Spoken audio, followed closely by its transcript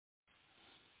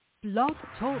Blog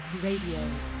Talk Radio.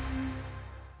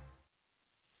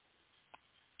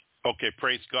 Okay,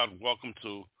 praise God. Welcome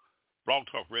to Blog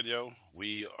Talk Radio.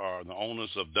 We are the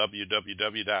owners of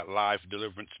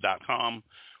www.livedeliverance.com.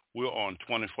 We're on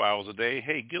 24 hours a day.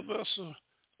 Hey, give us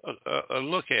a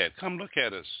look at. Come look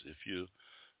at us. If you're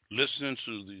listening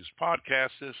to these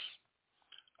podcasts,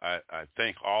 I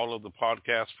thank all of the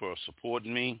podcasts for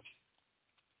supporting me.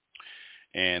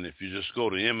 And if you just go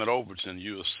to Emmett Overton,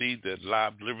 you'll see that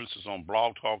Live Deliverance is on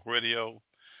Blog Talk Radio,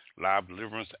 Live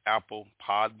Deliverance, Apple,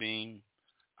 Podbean,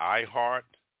 iHeart,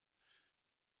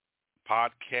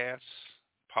 Podcasts,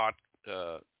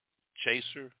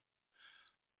 Chaser,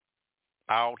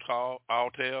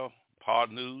 Owltail,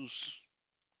 Pod News.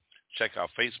 Check our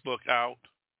Facebook out,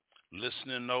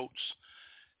 listening notes,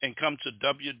 and come to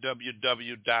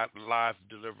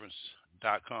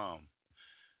www.livedeliverance.com.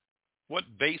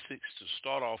 What basics to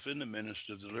start off in the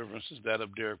ministry of deliverance is that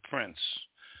of Derek Prince.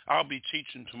 I'll be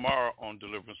teaching tomorrow on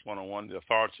Deliverance 101, the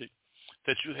authority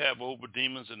that you have over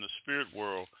demons in the spirit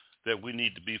world that we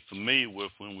need to be familiar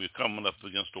with when we're coming up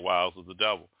against the wiles of the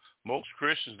devil. Most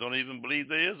Christians don't even believe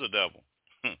there is a devil.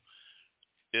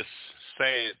 It's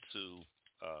sad to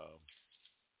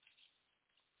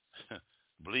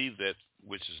believe that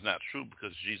which is not true,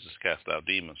 because Jesus cast out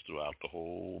demons throughout the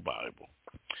whole Bible.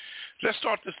 Let's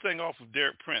start this thing off with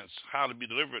Derek Prince, how to be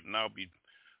delivered, and I'll be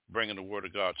bringing the Word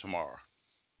of God tomorrow.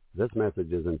 This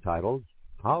message is entitled,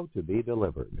 How to be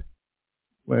Delivered.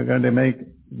 We're going to make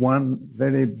one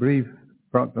very brief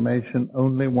proclamation,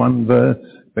 only one verse,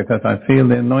 because I feel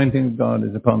the anointing of God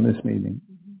is upon this meeting.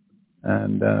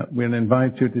 And we'll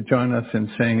invite you to join us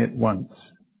in saying it once.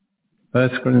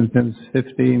 1 Corinthians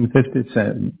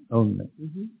 15:57 only.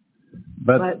 Mm-hmm.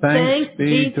 But thanks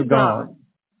be to God,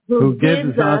 who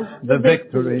gives us the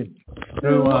victory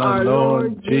through our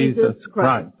Lord Jesus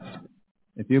Christ.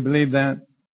 If you believe that,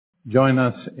 join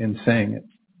us in saying it.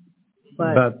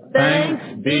 But thanks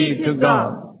be to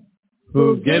God,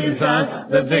 who gives us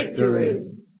the victory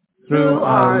through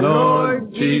our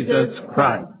Lord Jesus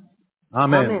Christ.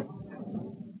 Amen.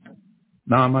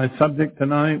 Now, my subject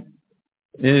tonight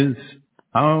is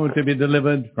how to be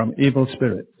delivered from evil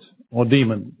spirits or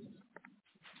demons.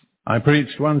 I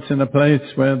preached once in a place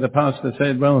where the pastor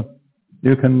said, well,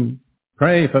 you can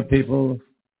pray for people,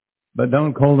 but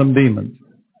don't call them demons.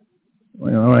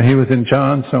 Well, he was in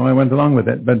charge, so I went along with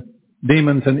it. But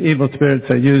demons and evil spirits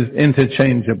are used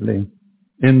interchangeably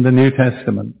in the New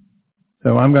Testament.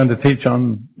 So I'm going to teach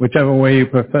on whichever way you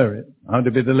prefer it, how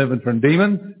to be delivered from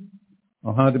demons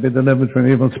or how to be delivered from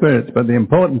evil spirits. But the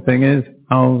important thing is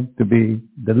how to be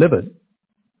delivered.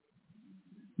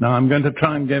 Now I'm going to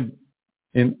try and give,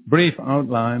 in brief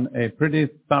outline, a pretty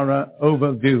thorough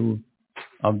overview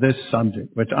of this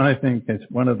subject, which I think is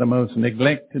one of the most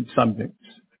neglected subjects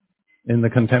in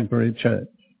the contemporary church.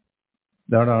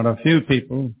 There are a few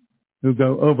people who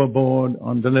go overboard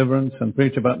on deliverance and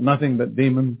preach about nothing but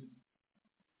demons.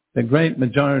 The great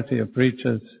majority of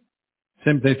preachers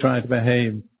simply try to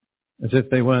behave as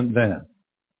if they weren't there.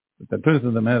 But the truth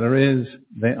of the matter is,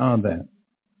 they are there.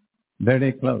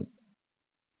 Very close.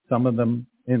 Some of them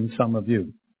in some of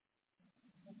you.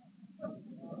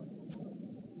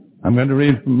 I'm going to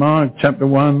read from Mark chapter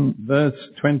 1, verse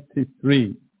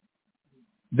 23.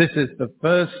 This is the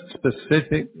first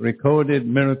specific recorded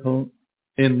miracle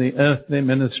in the earthly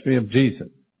ministry of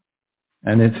Jesus.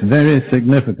 And it's very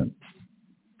significant.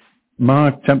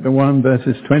 Mark chapter 1,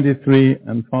 verses 23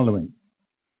 and following.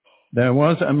 There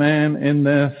was a man in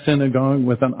their synagogue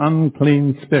with an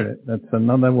unclean spirit. That's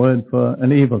another word for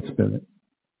an evil spirit.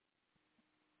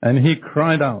 And he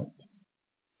cried out,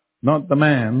 not the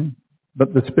man,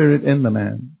 but the spirit in the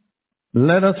man,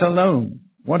 let us alone.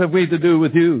 What have we to do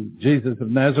with you, Jesus of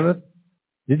Nazareth?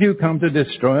 Did you come to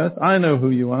destroy us? I know who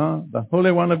you are, the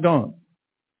Holy One of God.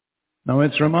 Now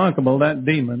it's remarkable that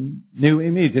demon knew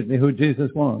immediately who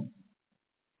Jesus was.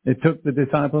 It took the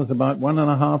disciples about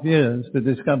 1.5 years to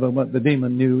discover what the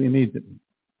demon knew immediately.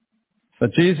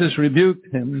 But Jesus rebuked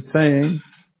him, saying,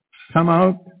 come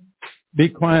out, be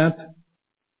quiet,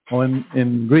 or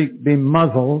in Greek, be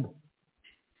muzzled,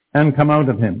 and come out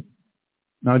of him.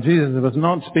 Now Jesus was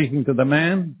not speaking to the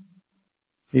man,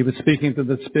 he was speaking to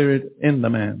the spirit in the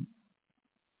man.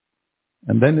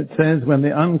 And then it says, when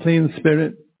the unclean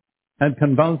spirit had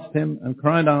convulsed him and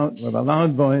cried out with a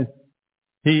loud voice,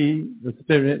 he, the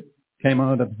spirit, came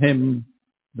out of him,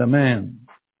 the man.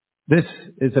 This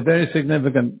is a very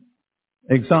significant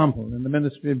example in the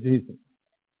ministry of Jesus.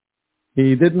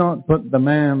 He did not put the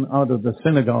man out of the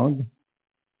synagogue.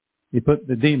 He put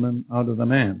the demon out of the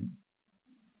man.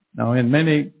 Now, in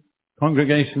many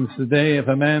congregations today, if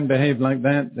a man behaved like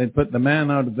that, they'd put the man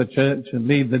out of the church and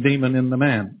leave the demon in the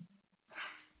man.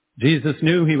 Jesus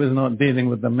knew he was not dealing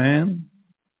with the man.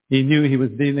 He knew he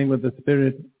was dealing with the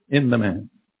spirit in the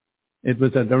man. It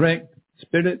was a direct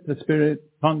spirit-to-spirit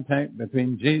contact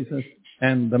between Jesus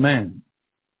and the man.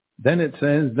 Then it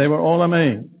says they were all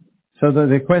amazed, so that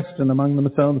they questioned among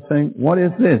themselves, saying, "What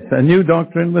is this? A new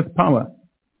doctrine with power?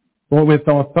 For with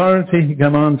authority he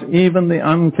commands even the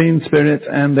unclean spirits,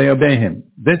 and they obey him."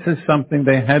 This is something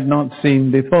they had not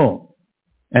seen before.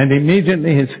 And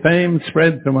immediately his fame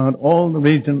spread throughout all the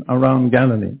region around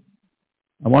Galilee.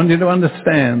 I want you to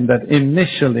understand that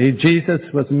initially Jesus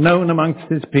was known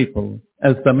amongst his people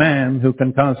as the man who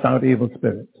can cast out evil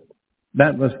spirits.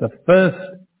 That was the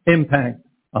first impact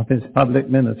of his public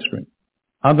ministry.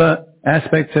 Other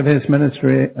aspects of his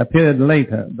ministry appeared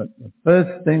later, but the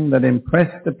first thing that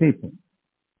impressed the people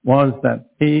was that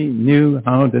he knew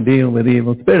how to deal with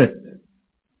evil spirits.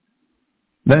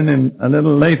 Then a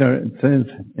little later it says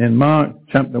in Mark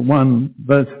chapter 1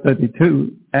 verse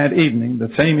 32, at evening,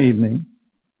 the same evening,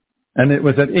 and it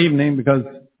was at evening because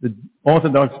the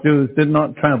Orthodox Jews did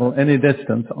not travel any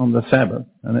distance on the Sabbath,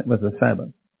 and it was a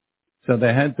Sabbath. So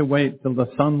they had to wait till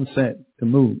the sun set to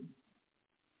move.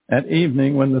 At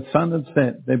evening, when the sun had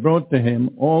set, they brought to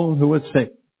him all who were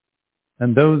sick,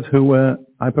 and those who were,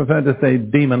 I prefer to say,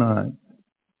 demonized.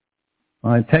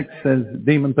 My text says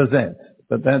demon-possessed,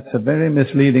 but that's a very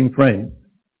misleading phrase,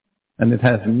 and it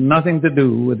has nothing to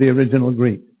do with the original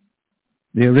Greek.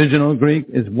 The original Greek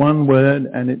is one word,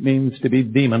 and it means to be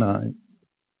demonized.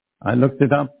 I looked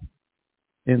it up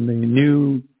in the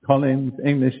New Collins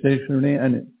English Dictionary,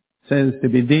 and it says to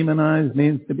be demonized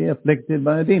means to be afflicted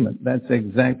by a demon. That's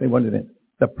exactly what it is.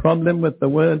 The problem with the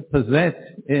word possess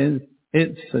is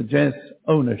it suggests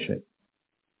ownership.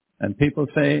 And people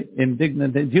say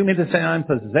indignantly, "Do you mean to say I'm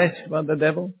possessed by the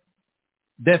devil?"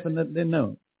 Definitely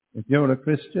no. If you're a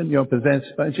Christian, you're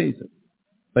possessed by Jesus.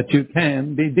 But you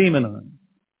can be demonized.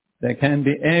 There can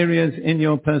be areas in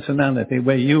your personality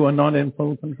where you are not in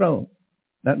full control.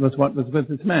 That was what was with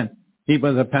this man. He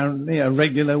was apparently a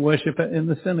regular worshiper in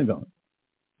the synagogue.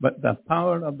 But the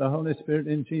power of the Holy Spirit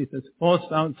in Jesus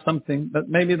forced out something that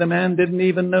maybe the man didn't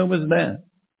even know was there.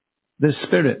 This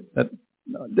spirit that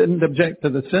didn't object to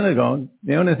the synagogue,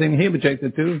 the only thing he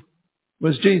objected to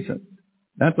was Jesus.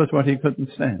 That was what he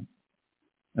couldn't stand.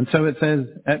 And so it says,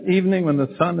 at evening when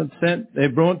the sun had set, they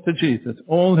brought to Jesus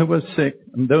all who were sick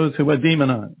and those who were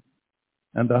demonized.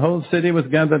 And the whole city was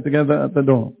gathered together at the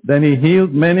door. Then he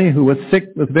healed many who were sick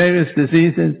with various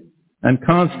diseases and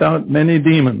cast out many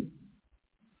demons.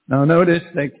 Now notice,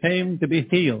 they came to be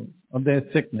healed of their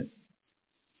sickness.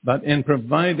 But in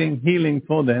providing healing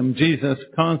for them, Jesus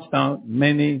cast out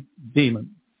many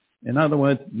demons. In other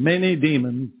words, many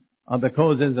demons are the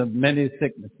causes of many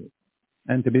sicknesses.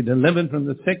 And to be delivered from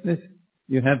the sickness,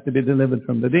 you have to be delivered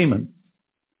from the demon.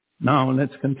 Now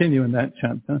let's continue in that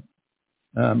chapter.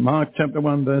 Mark chapter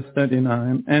 1 verse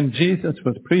 39. And Jesus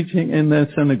was preaching in their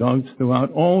synagogues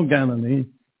throughout all Galilee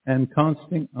and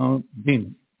casting out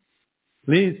demons.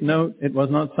 Please note, it was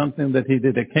not something that he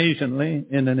did occasionally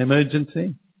in an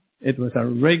emergency. It was a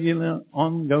regular,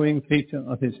 ongoing feature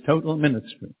of his total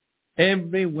ministry.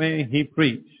 Everywhere he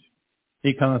preached,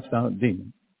 he cast out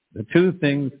demons. The two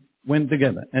things went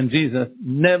together. And Jesus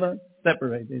never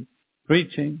separated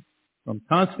preaching from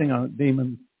casting out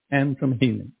demons and from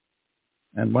healing.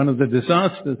 And one of the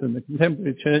disasters in the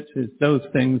contemporary church is those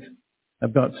things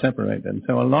have got separated. And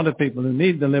so a lot of people who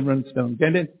need deliverance don't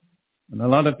get it, and a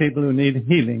lot of people who need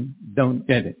healing don't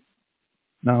get it.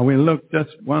 Now we'll look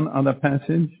just one other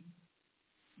passage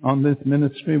on this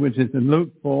ministry, which is in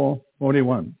Luke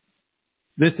 4:41.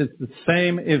 This is the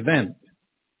same event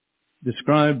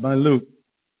described by Luke.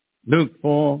 Luke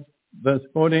 4, verse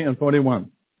 40 and 41.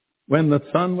 When the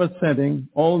sun was setting,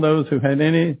 all those who had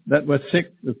any that were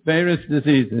sick with various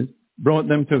diseases brought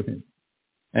them to him.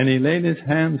 And he laid his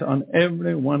hands on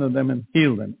every one of them and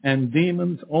healed them. And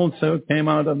demons also came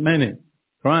out of many,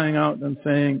 crying out and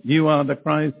saying, "You are the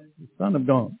Christ, the Son of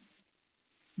God."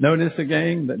 Notice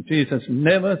again that Jesus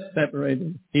never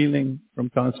separated healing from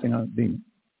casting out demons,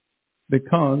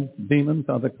 because demons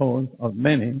are the cause of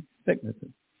many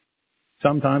sicknesses.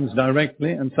 Sometimes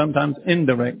directly and sometimes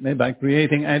indirectly by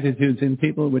creating attitudes in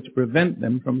people which prevent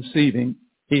them from receiving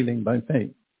healing by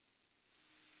faith.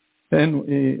 Then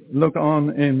we look on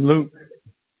in Luke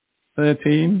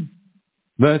 13,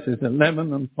 verses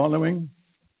 11 and following.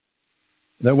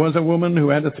 There was a woman who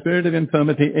had a spirit of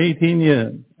infirmity 18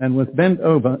 years and was bent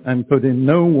over and could in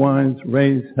no wise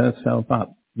raise herself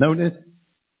up. Notice,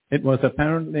 it was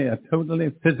apparently a totally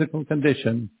physical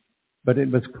condition but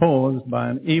it was caused by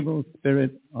an evil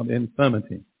spirit of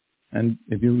infirmity. And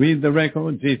if you read the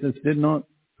record, Jesus did not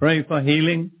pray for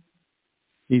healing.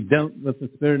 He dealt with the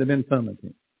spirit of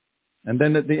infirmity. And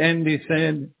then at the end he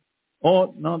said,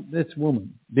 ought not this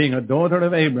woman, being a daughter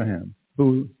of Abraham,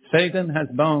 who Satan has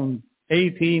bound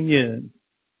 18 years,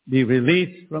 be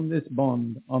released from this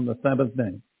bond on the Sabbath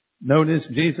day? Notice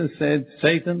Jesus said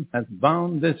Satan has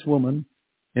bound this woman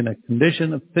in a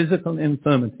condition of physical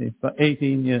infirmity for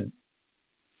 18 years.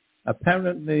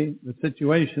 Apparently the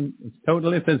situation was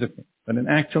totally physical, but in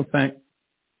actual fact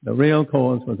the real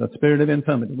cause was a spirit of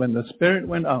infirmity. When the spirit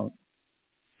went out,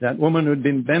 that woman who had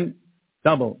been bent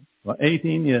double for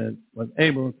 18 years was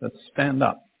able to stand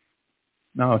up.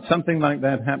 Now, something like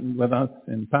that happened with us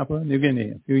in Papua New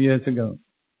Guinea a few years ago.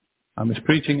 I was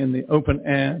preaching in the open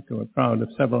air to a crowd of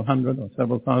several hundred or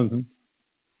several thousand.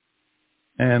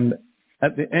 And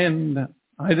at the end,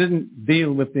 I didn't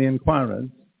deal with the inquirers.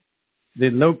 The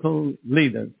local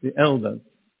leaders, the elders,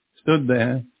 stood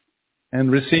there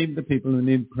and received the people who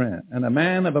need prayer. And a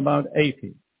man of about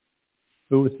 80,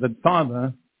 who was the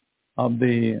father of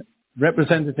the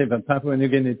representative of Papua New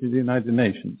Guinea to the United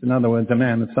Nations, in other words, a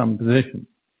man of some position.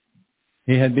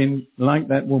 He had been, like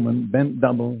that woman, bent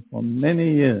double for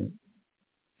many years.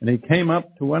 And he came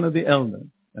up to one of the elders,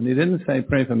 and he didn't say,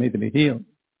 pray for me to be healed.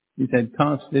 He said,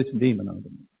 cast this demon out of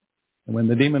me. And when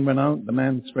the demon went out, the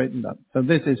man straightened up. So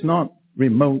this is not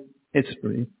remote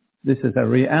history. This is a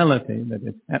reality that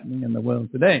is happening in the world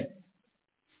today.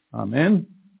 Amen.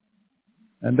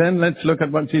 And then let's look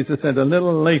at what Jesus said a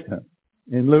little later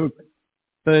in Luke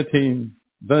 13,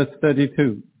 verse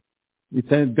 32. He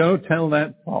said, go tell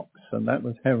that fox, and that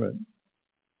was Herod,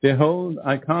 behold,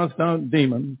 I cast out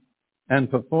demons and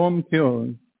perform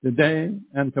cures today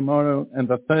and tomorrow, and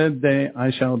the third day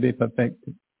I shall be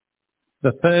perfected.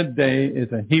 The third day is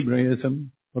a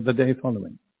Hebraism for the day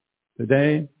following.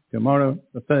 Today, tomorrow,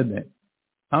 the third day.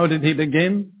 How did he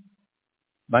begin?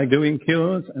 By doing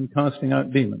cures and casting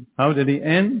out demons. How did he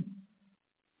end?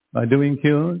 By doing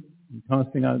cures and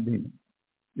casting out demons.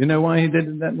 You know why he did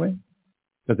it that way?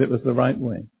 Because it was the right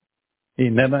way. He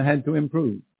never had to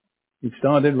improve. He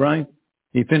started right.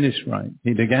 He finished right.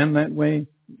 He began that way.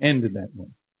 He ended that way.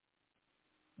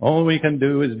 All we can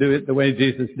do is do it the way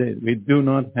Jesus did. We do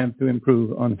not have to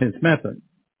improve on his method.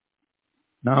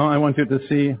 Now I want you to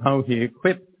see how he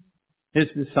equipped his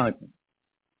disciples.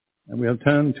 And we'll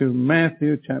turn to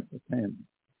Matthew chapter 10.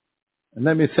 And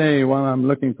let me say while I'm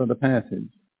looking for the passage,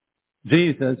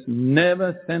 Jesus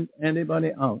never sent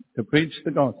anybody out to preach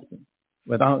the gospel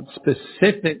without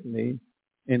specifically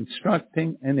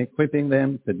instructing and equipping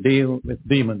them to deal with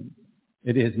demons.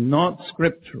 It is not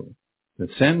scriptural to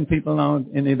send people out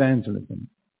in evangelism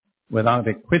without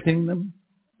equipping them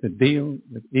to deal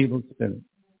with evil spirits.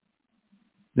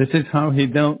 This is how he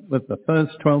dealt with the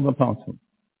first 12 apostles.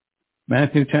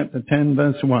 Matthew chapter 10,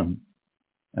 verse 1.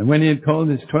 And when he had called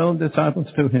his 12 disciples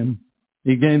to him,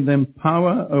 he gave them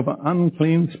power over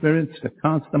unclean spirits to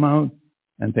cast them out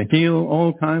and to heal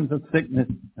all kinds of sickness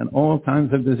and all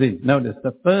kinds of disease. Notice,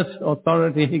 the first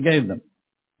authority he gave them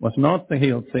was not to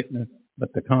heal sickness,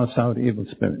 but to cast out evil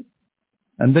spirits.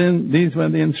 And then these were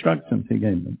the instructions he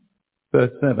gave them.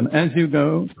 Verse 7, as you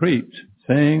go, preach,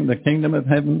 saying the kingdom of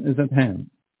heaven is at hand.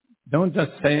 Don't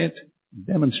just say it,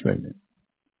 demonstrate it.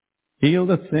 Heal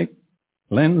the sick,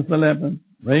 cleanse the leper,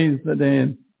 raise the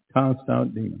dead, cast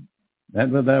out demons. That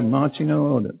was their marching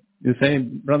orders. You say,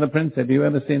 Brother Prince, have you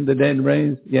ever seen the dead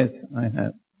raised? Yes, I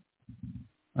have.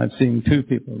 I've seen 2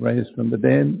 people raised from the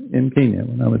dead in Kenya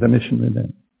when I was a missionary there.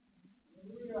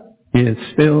 He is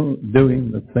still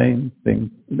doing the same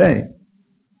thing today.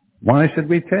 Why should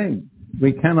we change?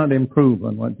 We cannot improve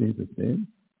on what Jesus did.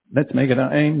 Let's make it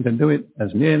our aim to do it as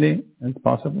nearly as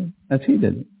possible as he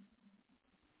did it.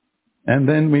 And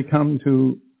then we come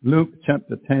to Luke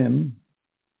chapter 10,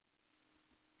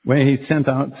 where he sent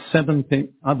out 70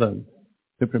 others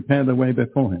to prepare the way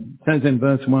before him. It says in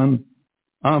verse 1,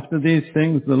 after these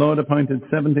things the Lord appointed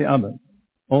 70 others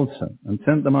also, and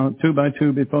sent them out 2 by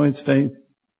 2 before his face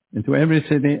into every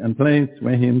city and place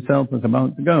where he himself was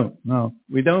about to go. Now,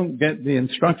 we don't get the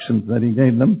instructions that he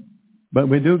gave them, but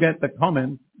we do get the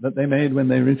comment that they made when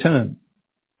they returned.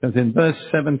 Because in verse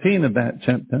 17 of that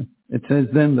chapter, it says,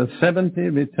 then the 70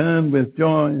 returned with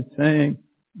joy, saying,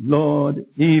 Lord,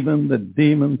 even the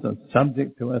demons are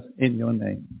subject to us in your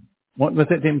name. What was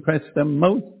it impressed them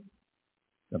most?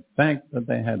 The fact that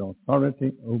they had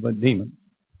authority over demons.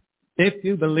 If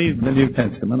you believe the New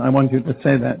Testament, I want you to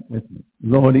say that with me.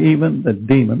 Lord, even the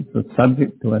demons are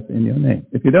subject to us in your name.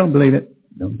 If you don't believe it,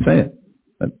 don't say it.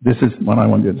 But this is what I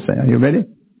want you to say. Are you ready?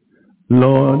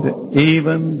 Lord,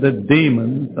 even the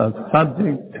demons are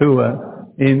subject to us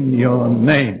in your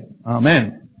name.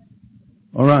 Amen.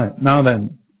 All right, now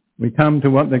then, we come to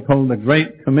what they call the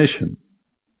Great Commission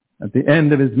at the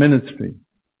end of his ministry,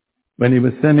 when he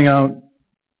was sending out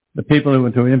the people who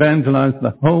were to evangelize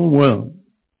the whole world.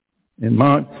 In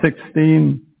Mark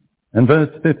 16 and verse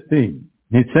 15,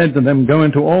 he said to them, go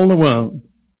into all the world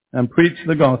and preach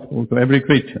the gospel to every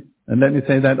creature. And let me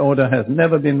say that order has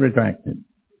never been retracted.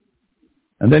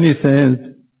 And then he says,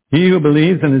 he who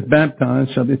believes and is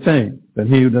baptized shall be saved, but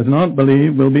he who does not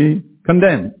believe will be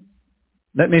condemned.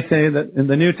 Let me say that in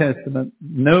the New Testament,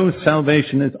 no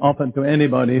salvation is offered to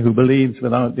anybody who believes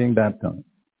without being baptized.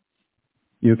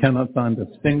 You cannot find a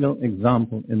single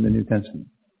example in the New Testament.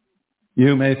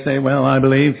 You may say, well, I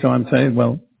believe, so I'm saved.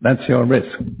 Well, that's your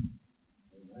risk.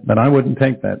 But I wouldn't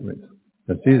take that risk.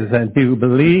 Because Jesus said, he who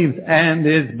believes and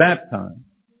is baptized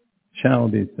shall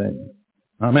be saved.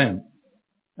 Amen.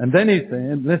 And then he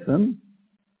said, listen,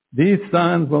 these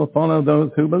signs will follow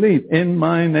those who believe. In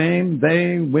my name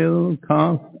they will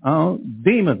cast out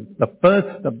demons. The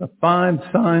first of the 5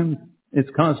 signs is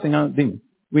casting out demons.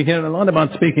 We hear a lot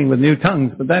about speaking with new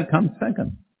tongues, but that comes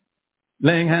second.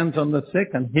 Laying hands on the sick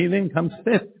and healing comes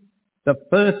fifth. The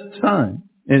first sign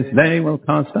is they will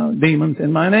cast out demons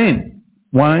in my name.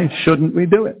 Why shouldn't we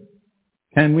do it?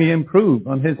 Can we improve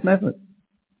on his method?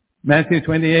 Matthew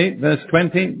 28, verse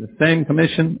 20, the same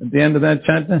commission at the end of that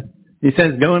chapter. He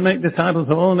says, go and make disciples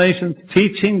of all nations,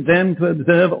 teaching them to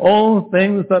observe all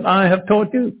things that I have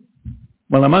taught you.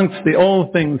 Well, amongst the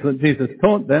all things that Jesus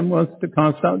taught them was to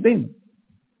cast out demons.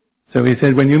 So he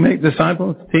said, when you make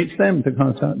disciples, teach them to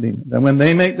cast out demons. And when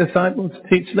they make disciples,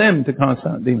 teach them to cast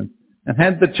out demons. And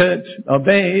had the church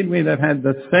obeyed, we'd have had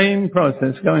the same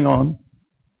process going on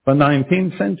for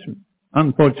 19th century.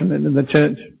 Unfortunately, the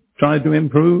church tried to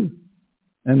improve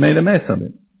and made a mess of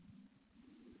it.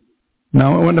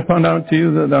 Now I want to point out to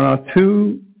you that there are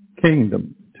 2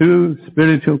 kingdoms, 2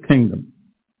 spiritual kingdoms.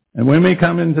 And when we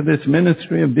come into this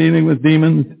ministry of dealing with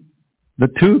demons, the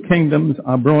 2 kingdoms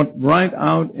are brought right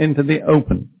out into the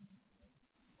open.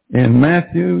 In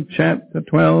Matthew chapter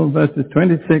 12, verses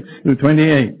 26 through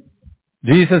 28,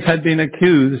 Jesus had been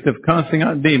accused of casting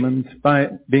out demons by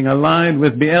being allied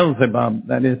with Beelzebub,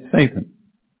 that is Satan.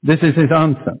 This is his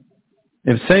answer.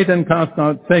 If Satan casts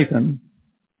out Satan,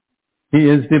 he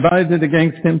is divided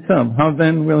against himself. How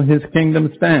then will his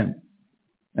kingdom stand?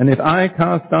 And if I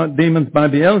cast out demons by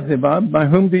Beelzebub, by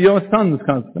whom do your sons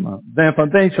cast them out? Therefore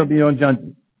they shall be your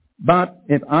judges. But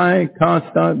if I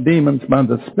cast out demons by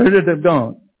the Spirit of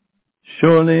God,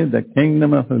 surely the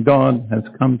kingdom of God has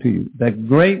come to you. The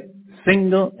great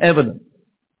single evidence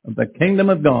of the kingdom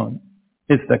of God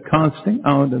is the casting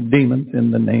out of demons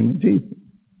in the name of Jesus.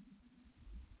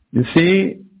 You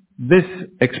see, this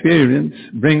experience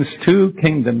brings 2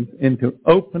 kingdoms into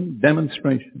open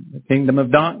demonstration. The kingdom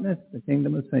of darkness, the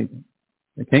kingdom of Satan.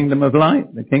 The kingdom of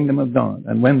light, the kingdom of God.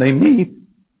 And when they meet,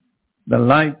 the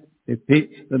light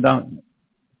defeats the darkness.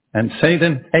 And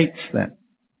Satan hates that.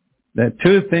 There are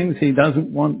 2 things he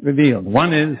doesn't want revealed.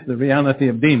 One is the reality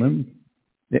of demons.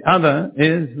 The other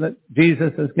is that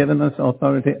Jesus has given us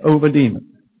authority over demons.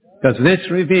 Because this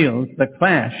reveals the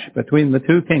clash between the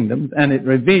 2 kingdoms, and it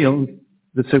reveals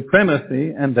the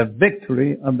supremacy and the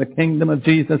victory of the kingdom of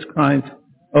Jesus Christ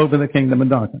over the kingdom of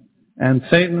darkness. And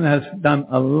Satan has done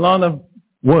a lot of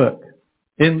work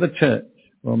in the church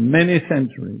for many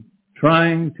centuries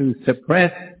trying to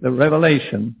suppress the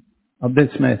revelation of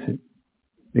this message,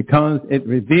 because it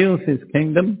reveals his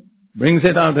kingdom, brings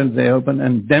it out into the open,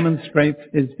 and demonstrates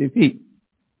his defeat.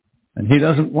 And he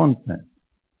doesn't want that.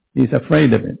 He's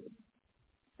afraid of it.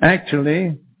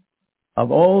 Actually, of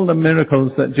all the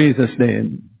miracles that Jesus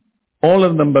did, all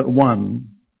of them but one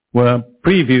were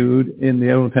previewed in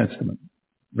the Old Testament.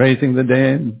 Raising the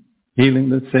dead, healing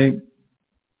the sick,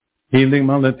 healing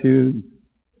multitudes,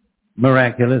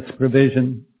 miraculous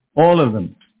provision, all of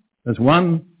them. There's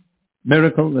one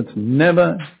miracle that's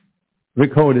never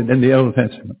recorded in the Old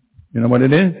Testament. You know what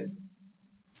it is?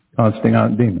 Casting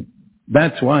out demons.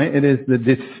 That's why it is the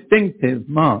distinctive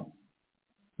mark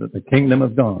that the kingdom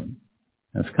of God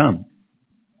has come.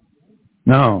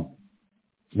 Now,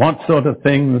 what sort of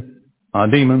things are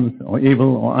demons or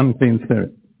evil or unclean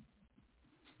spirits?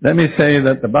 Let me say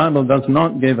that the Bible does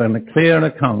not give a clear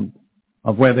account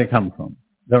of where they come from.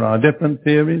 There are different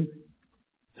theories.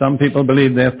 Some people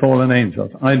believe they're fallen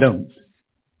angels. I don't.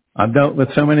 I've dealt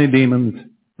with so many demons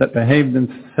that behaved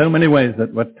in so many ways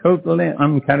that were totally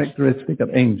uncharacteristic of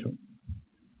angels.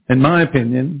 In my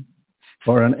opinion,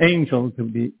 for an angel to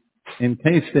be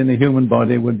encased in a human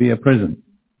body would be a prison.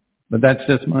 But that's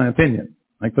just my opinion.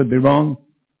 I could be wrong.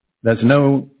 There's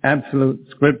no absolute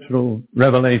scriptural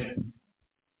revelation.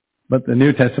 But the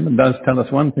New Testament does tell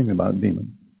us one thing about demons.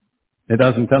 It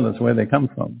doesn't tell us where they come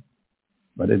from,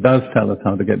 but it does tell us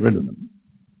how to get rid of them.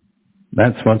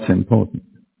 That's what's important.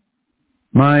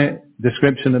 My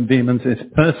description of demons is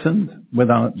persons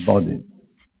without bodies.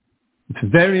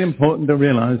 It's very important to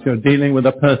realize you're dealing with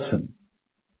a person.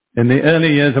 In the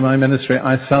early years of my ministry,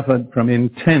 I suffered from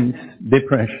intense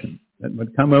depression that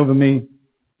would come over me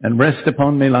and rest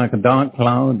upon me like a dark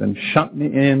cloud and shut me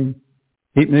in,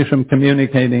 keep me from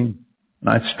communicating. And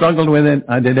I struggled with it.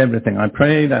 I did everything. I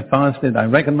prayed, I fasted, I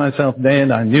reckoned myself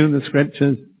dead, I knew the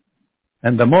scriptures.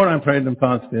 And the more I prayed and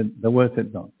fasted, the worse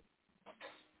it got.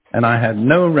 And I had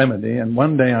no remedy. And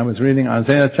one day I was reading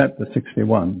Isaiah chapter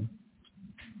 61.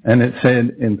 And it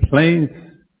said, in place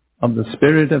of the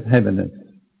spirit of heaviness,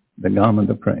 the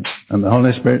garment of praise. And the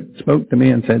Holy Spirit spoke to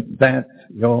me and said, that's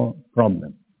your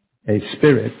problem. A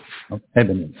spirit of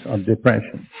heaviness, of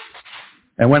depression.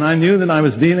 And when I knew that I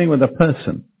was dealing with a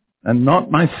person and not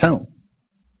myself,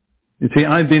 you see,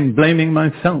 I've been blaming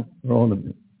myself for all of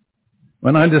this.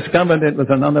 When I discovered it was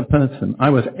another person, I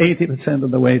was 80%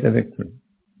 of the way to victory.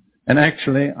 And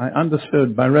actually, I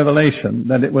understood by revelation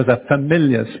that it was a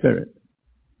familiar spirit.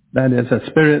 That is, a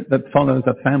spirit that follows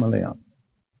a family up.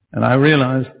 And I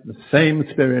realized the same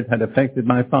spirit had affected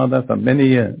my father for many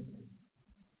years.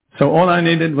 So all I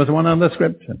needed was one other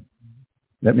scripture.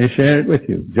 Let me share it with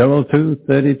you. Joel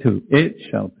 2:32. It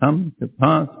shall come to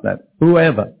pass that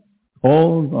whoever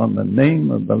calls on the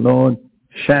name of the Lord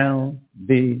shall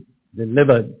be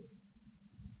delivered.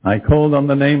 I called on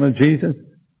the name of Jesus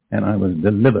and I was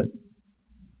delivered.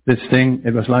 This thing,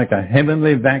 it was like a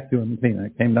heavenly vacuum cleaner.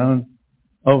 It came down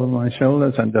over my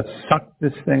shoulders and just sucked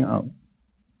this thing out.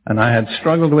 And I had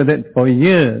struggled with it for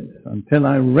years until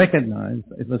I recognized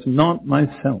it was not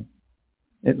myself.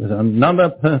 It was another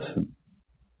person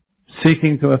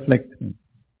seeking to afflict me.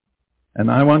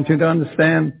 And I want you to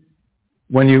understand,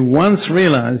 when you once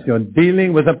realize you're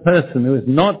dealing with a person who is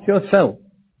not yourself,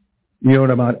 you're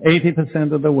about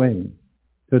 80% of the way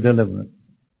to deliverance.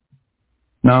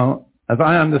 Now, as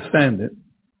I understand it,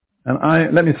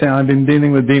 and let me say I've been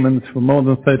dealing with demons for more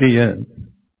than 30 years.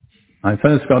 I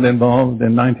first got involved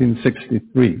in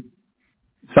 1963.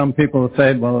 Some people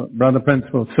said, well, Brother Prince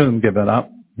will soon give it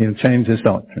up. He'll change his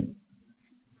doctrine.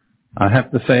 I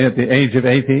have to say at the age of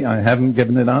 80, I haven't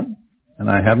given it up, and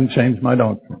I haven't changed my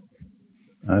doctrine.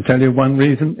 I'll tell you one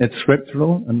reason, it's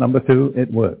scriptural, and number two,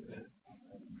 it works.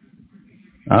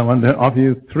 I want to offer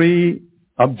you three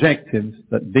objectives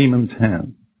that demons have.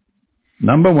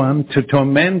 Number one, to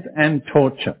torment and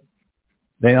torture.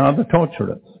 They are the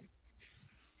torturers.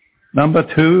 Number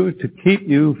two, to keep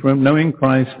you from knowing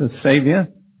Christ as Savior.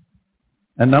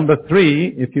 And number three,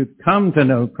 if you come to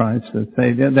know Christ as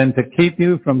Savior, then to keep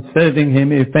you from serving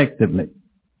Him effectively.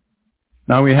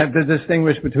 Now we have to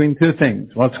distinguish between two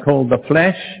things, what's called the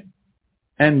flesh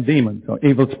and demons, or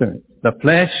evil spirits. The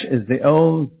flesh is the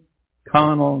old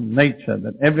carnal nature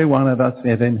that every one of us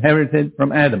has inherited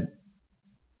from Adam.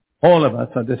 All of us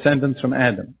are descendants from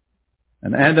Adam.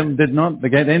 And Adam did not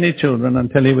beget any children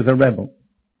until he was a rebel.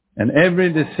 And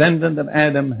every descendant of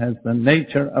Adam has the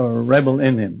nature of a rebel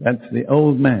in him. That's the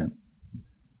old man.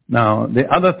 Now, the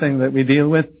other thing that we deal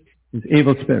with is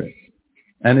evil spirits.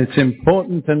 And it's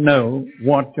important to know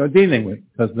what you're dealing with,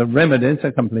 because the remedies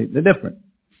are completely different.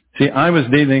 See, I was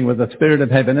dealing with a spirit of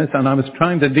heaviness, and I was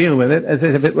trying to deal with it as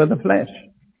if it were the flesh.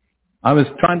 I was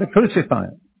trying to crucify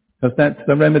it, because that's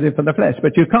the remedy for the flesh.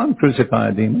 But you can't crucify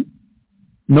a demon,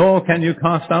 nor can you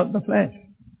cast out the flesh.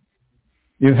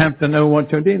 You have to know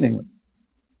what you're dealing with.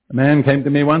 A man came to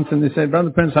me once and he said,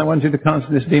 Brother Prince, I want you to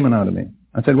cast this demon out of me.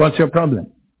 I said, what's your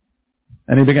problem?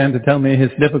 And he began to tell me his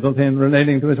difficulty in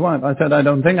relating to his wife. I said, I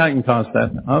don't think I can cast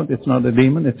that out. It's not a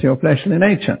demon, it's your fleshly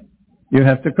nature. You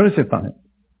have to crucify it.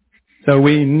 So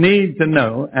we need to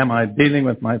know, am I dealing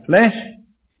with my flesh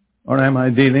or am I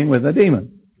dealing with a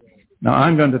demon? Now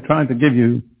I'm going to try to give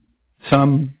you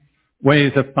some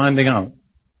ways of finding out.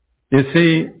 You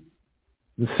see,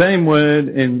 the same word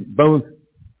in both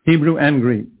Hebrew and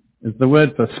Greek is the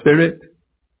word for spirit,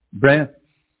 breath,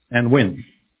 and wind.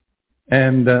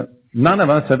 And none of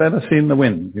us have ever seen the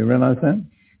wind. Do you realize that?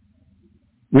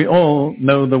 We all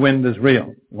know the wind is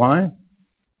real. Why?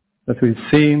 Because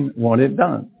we've seen what it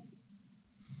does.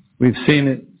 We've seen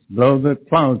it blow the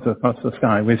clouds across the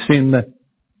sky. We've seen the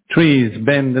trees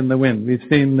bend in the wind. We've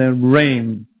seen the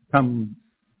rain come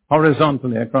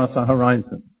horizontally across the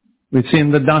horizon. We've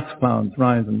seen the dust clouds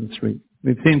rise in the street.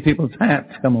 We've seen people's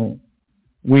hats come off.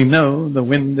 We know the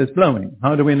wind is blowing.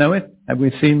 How do we know it? Have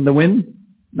we seen the wind?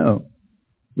 No.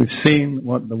 We've seen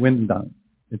what the wind does.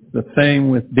 It's the same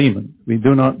with demons. We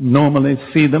do not normally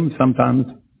see them. Sometimes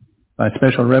by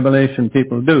special revelation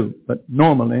people do, but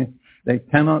normally they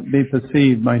cannot be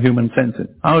perceived by human senses.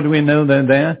 How do we know they're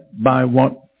there? By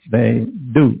what they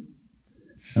do.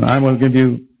 And I will give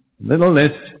you a little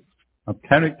list of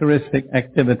characteristic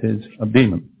activities of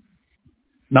demons.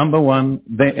 Number one,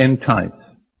 they entice.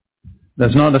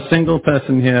 There's not a single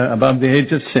person here above the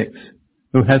age of 6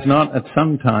 who has not at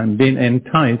some time been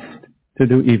enticed to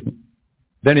do evil.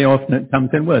 Very often it comes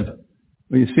in words.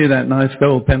 Well, you see that nice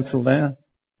gold pencil there?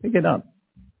 Pick it up.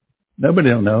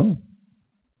 Nobody will know.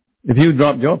 If you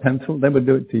dropped your pencil, they would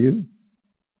do it to you.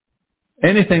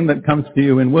 Anything that comes to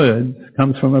you in words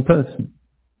comes from a person.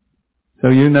 So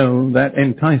you know that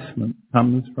enticement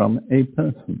comes from a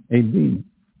person, a demon.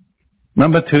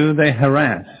 Number 2, they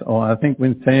harass, or I think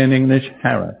we say in English,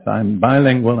 harass. I'm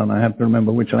bilingual and I have to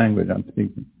remember which language I'm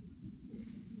speaking.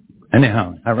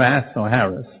 Anyhow, harass or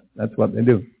harass, that's what they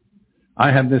do.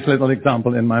 I have this little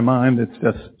example in my mind. It's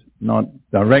just not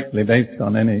directly based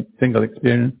on any single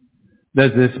experience.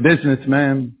 There's this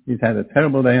businessman. He's had a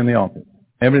terrible day in the office.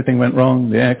 Everything went wrong.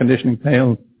 The air conditioning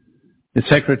failed. His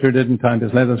secretary didn't type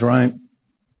his letters right.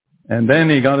 And then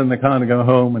he got in the car to go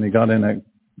home, and he got in a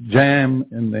jam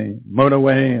in the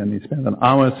motorway, and he spent an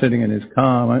hour sitting in his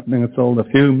car, opening up all the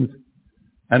fumes.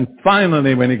 And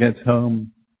finally, when he gets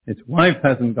home, his wife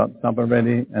hasn't got supper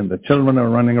ready, and the children are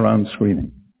running around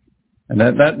screaming. And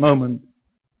at that moment,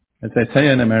 as they say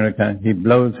in America, he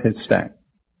blows his stack.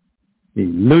 He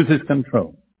loses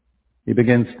control. He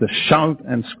begins to shout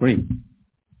and scream.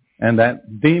 And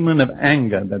that demon of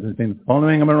anger that has been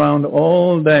following him around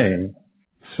all day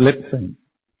slips in.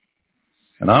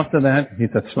 And after that,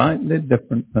 he's a slightly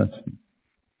different person.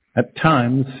 At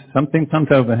times, something comes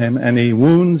over him and he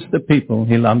wounds the people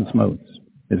he loves most,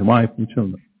 his wife and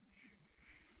children.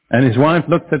 And his wife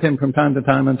looks at him from time to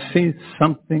time and sees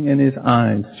something in his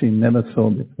eyes she never saw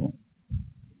before.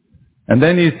 And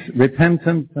then he's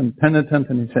repentant and penitent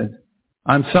and he says,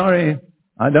 I'm sorry,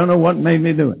 I don't know what made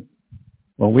me do it.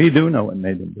 Well, we do know what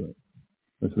made him do it.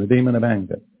 It was the demon of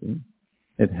anger. See?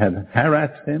 It had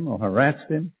harassed him or harassed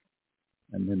him,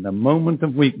 and in the moment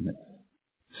of weakness,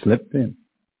 slipped in.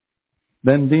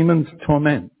 Then demons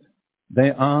torment. They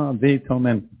are the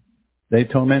tormentors. They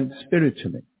torment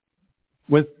spiritually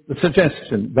with the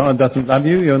suggestion, God doesn't love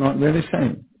you, you're not really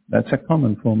saved. That's a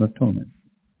common form of torment.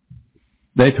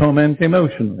 They torment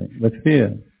emotionally with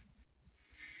fear.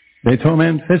 They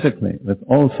torment physically with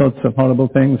all sorts of horrible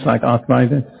things like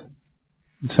arthritis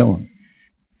and so on.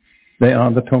 They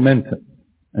are the tormentors.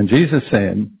 And Jesus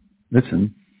said,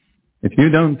 listen, if you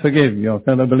don't forgive your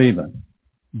fellow believer,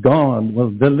 God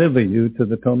will deliver you to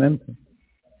the tormentors.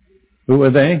 Who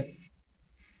are they?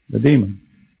 The demons.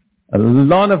 A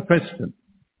lot of Christians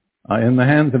are in the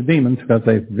hands of demons because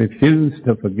they've refused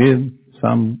to forgive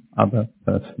some other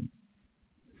person.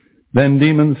 Then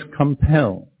demons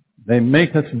compel. They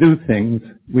make us do things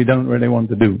we don't really want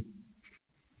to do.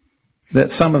 That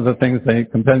some of the things they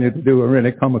compel you to do are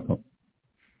really comical.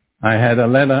 I had a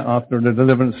letter after a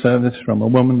deliverance service from a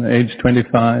woman aged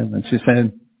 25, and she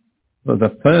said, for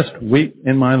the first week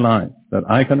in my life that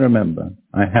I can remember,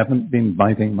 I haven't been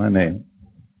biting my nail.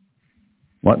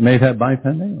 What made her bite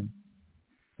her nail?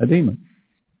 A demon.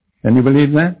 Can you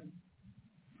believe that?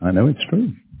 I know it's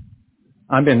true.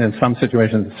 I've been in some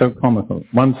situations that's so comical.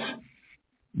 Once,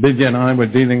 Bidya and I were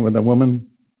dealing with a woman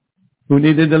who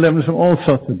needed deliverance from all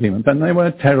sorts of demons, and they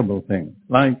were terrible things,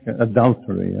 like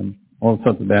adultery and all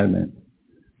sorts of bad names.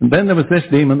 And then there was this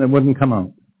demon that wouldn't come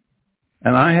out.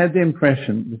 And I had the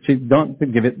impression that she'd got to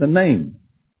give it the name.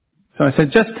 So I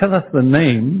said, just tell us the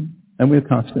name and we'll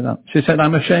cast it out. She said,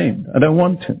 I'm ashamed. I don't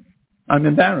want to. I'm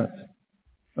embarrassed.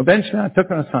 Eventually I took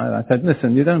her aside. I said,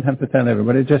 listen, you don't have to tell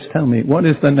everybody. Just tell me, what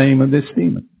is the name of this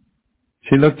demon?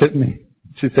 She looked at me.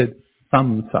 She said,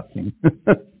 thumb sucking.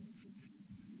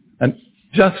 And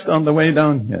just on the way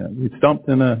down here, we stopped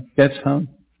in a guest house.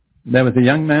 There was a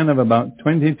young man of about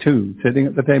 22 sitting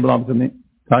at the table opposite me,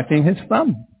 sucking his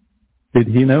thumb. Did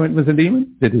he know it was a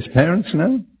demon? Did his parents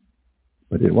know?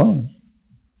 But it was.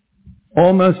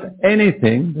 Almost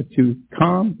anything that you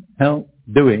can't help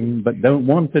doing but don't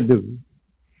want to do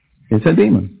is a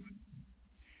demon.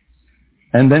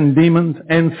 And then demons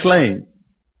enslave.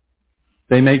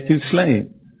 They make you slaves.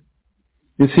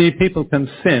 You see, people can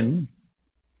sin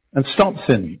and stop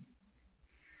sinning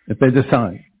if they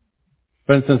decide.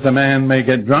 For instance, a man may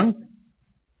get drunk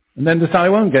and then decide he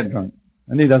won't get drunk,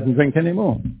 and he doesn't drink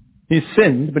anymore. He's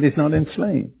sinned, but he's not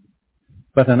enslaved.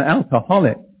 But an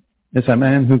alcoholic is a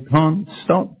man who can't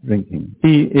stop drinking.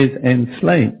 He is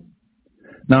enslaved.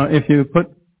 Now, if you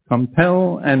put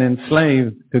compel and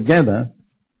enslave together,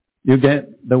 you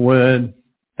get the word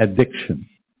addiction.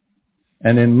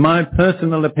 And in my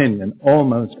personal opinion,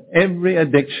 almost every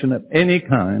addiction of any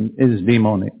kind is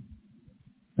demonic.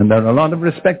 And there are a lot of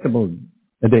respectable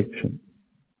addictions.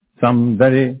 Some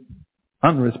very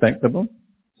unrespectable,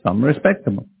 some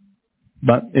respectable.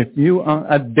 But if you are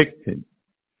addicted,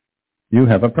 you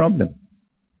have a problem.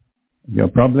 Your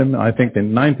problem, I think,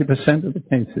 in 90% of the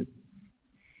cases,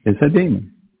 is a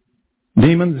demon.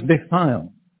 Demons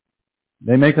defile.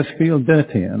 They make us feel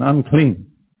dirty and unclean.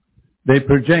 They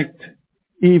project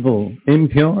evil,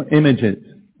 impure images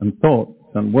and thoughts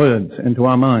and words into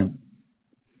our mind.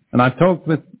 And I've talked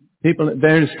with people at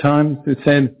various times who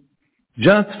said,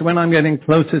 just when I'm getting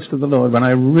closest to the Lord, when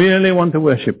I really want to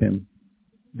worship Him,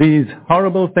 these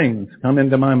horrible things come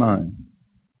into my mind.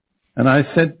 And I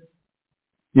said,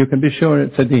 you can be sure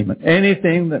it's a demon.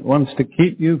 Anything that wants to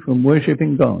keep you from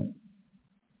worshiping God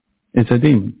is a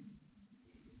demon.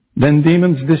 Then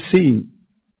demons deceive.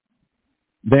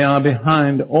 They are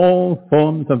behind all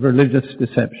forms of religious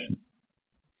deception.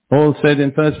 Paul said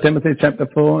in 1 Timothy chapter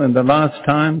 4, in the last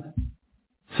times,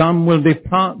 some will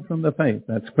depart from the faith,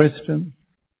 that's Christian,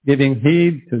 giving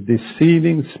heed to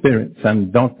deceiving spirits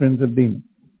and doctrines of demons.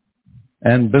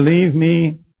 And believe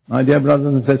me, my dear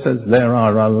brothers and sisters, there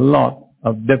are a lot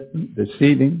of different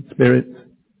deceiving spirits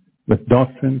with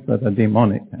doctrines that are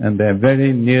demonic, and they're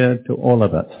very near to all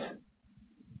of us.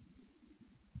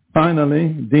 Finally,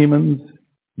 demons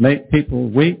make people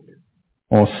weak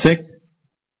or sick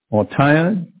or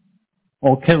tired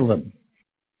or kill them.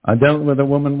 I dealt with a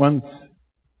woman once.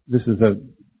 This is a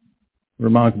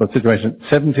remarkable situation.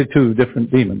 72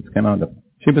 different demons came out of her.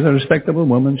 She was a respectable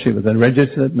woman. She was a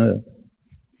registered nurse.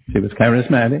 She was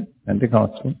charismatic,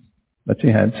 Pentecostal, but she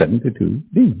had 72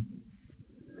 demons.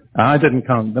 I didn't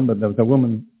count them, but there was a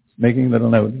woman making little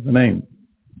note of the name.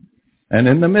 And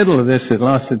in the middle of this, it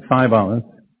lasted 5 hours.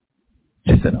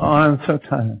 She said, oh, I'm so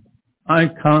tired. I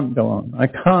can't go on. I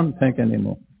can't take any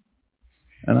more.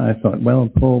 And I thought, well,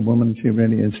 poor woman, she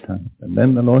really is tired. And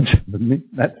then the Lord said to me,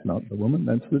 that's not the woman,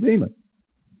 that's the demon.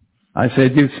 I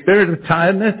said, you spirit of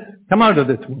tiredness, come out of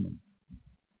this woman.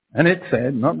 And it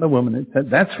said, not the woman, it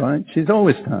said, that's right, she's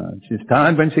always tired. She's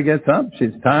tired when she gets up.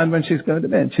 She's tired when she's going to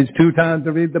bed. She's too tired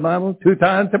to read the Bible, too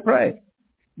tired to pray.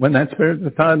 When that spirit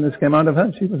of tiredness came out of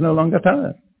her, she was no longer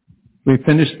tired. We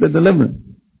finished the deliverance.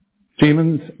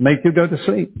 Demons make you go to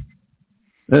sleep.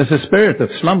 There's a spirit of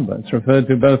slumber. It's referred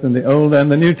to both in the Old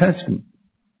and the New Testament.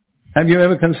 Have you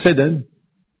ever considered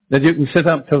that you can sit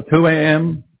up till 2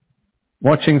 a.m.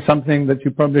 watching something that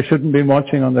you probably shouldn't be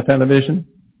watching on the television?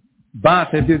 But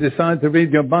if you decide to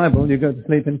read your Bible, you go to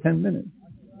sleep in 10 minutes.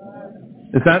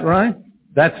 Is that right?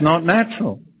 That's not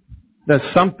natural.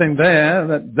 There's something there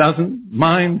that doesn't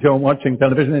mind your watching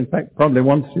television. In fact, probably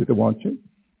wants you to watch it,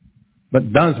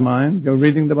 but does mind your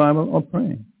reading the Bible or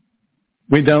praying.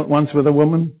 We dealt once with a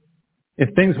woman.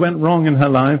 If things went wrong in her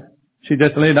life, she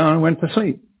just lay down and went to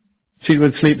sleep. She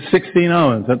would sleep 16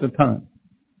 hours at a time.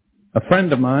 A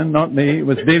friend of mine, not me,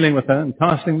 was dealing with her and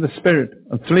casting the spirit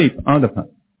of sleep out of her.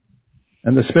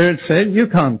 And the Spirit said, you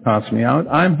can't cast me out.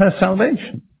 I'm her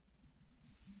salvation.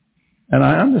 And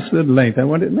I understood later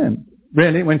what it meant.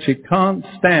 Really, when she can't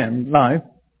stand life,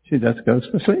 she just goes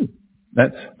to sleep.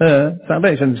 That's her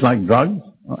salvation. It's like drugs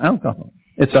or alcohol.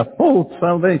 It's a false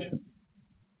salvation.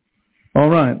 All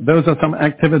right, those are some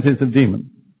activities of demons.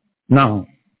 Now,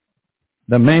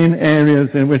 the main areas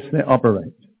in which they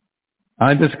operate.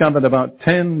 I discovered about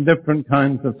 10 different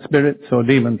kinds of spirits or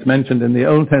demons mentioned in the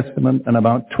Old Testament and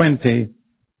about 20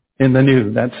 in the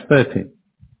New. That's 30.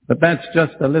 But that's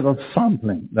just a little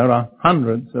sampling. There are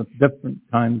hundreds of different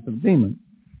kinds of demons.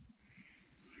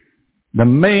 The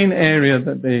main area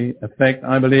that they affect,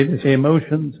 I believe, is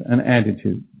emotions and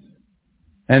attitudes.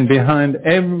 And behind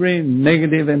every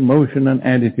negative emotion and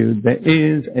attitude, there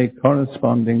is a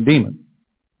corresponding demon.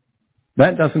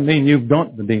 That doesn't mean you've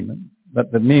got the demon,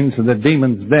 but that means that the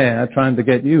demon's there trying to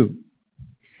get you.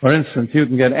 For instance, you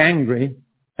can get angry,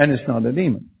 and it's not a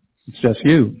demon. It's just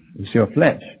you. It's your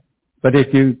flesh. But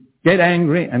if you get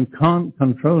angry and can't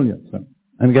control yourself,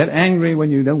 and get angry when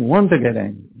you don't want to get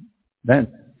angry, that's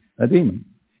a demon.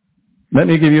 Let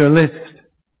me give you a list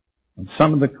of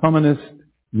some of the commonest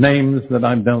names that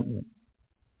I've dealt with.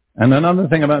 And another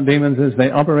thing about demons is they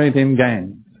operate in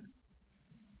gangs.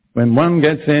 When one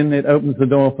gets in, it opens the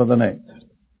door for the next.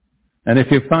 And if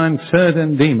you find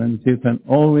certain demons, you can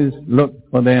always look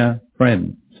for their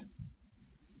friends.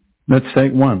 Let's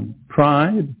take one.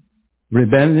 Pride,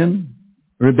 rebellion.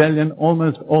 Rebellion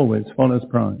almost always follows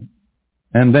pride.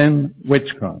 And then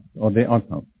witchcraft or the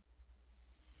occult.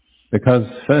 Because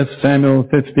 1 Samuel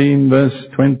 15 verse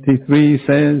 23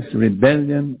 says,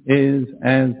 rebellion is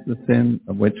as the sin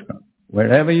of witchcraft.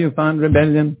 Wherever you find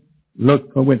rebellion,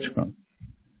 look for witchcraft.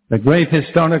 The great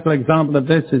historical example of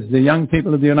this is the young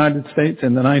people of the United States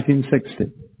in the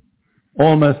 1960s.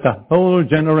 Almost a whole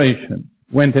generation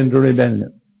went into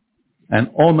rebellion. And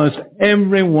almost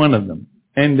every one of them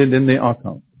ended in the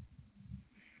occult.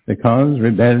 Because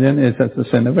rebellion is as the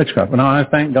sin of witchcraft. Now I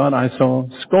thank God I saw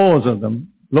scores of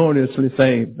them gloriously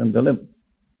saved and delivered.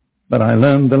 But I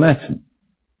learned the lesson.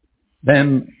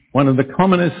 Then one of the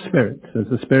commonest spirits is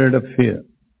the spirit of fear.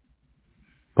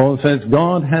 Paul says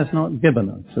God has not given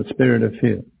us a spirit of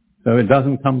fear. So it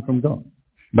doesn't come from God.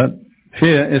 But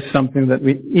fear is something that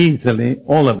we easily,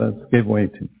 all of us, give way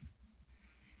to.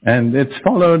 And it's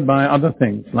followed by other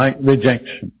things like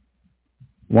rejection.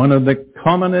 One of the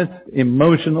commonest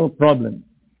emotional problems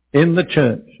in the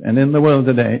church and in the world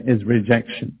today is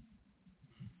rejection.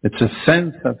 It's a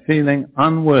sense of feeling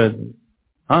unworthy,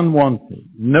 unwanted.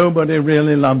 Nobody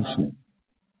really loves me.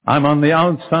 I'm on the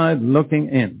outside looking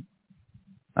in.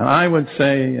 And I would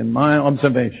say, in my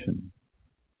observation,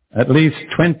 at least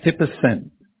 20%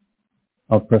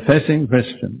 of professing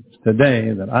Christians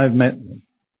today that I've met with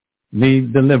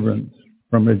need deliverance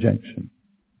from rejection.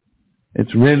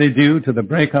 It's really due to the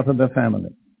breakup of the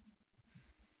family.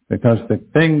 Because the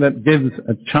thing that gives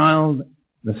a child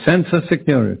the sense of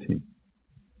security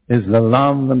is the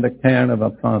love and the care of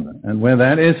a father. And where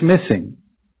that is missing,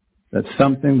 that's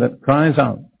something that cries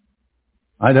out,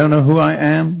 I don't know who I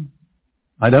am.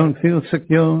 I don't feel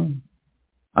secure.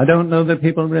 I don't know that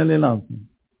people really love me.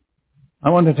 I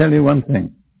want to tell you one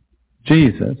thing.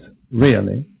 Jesus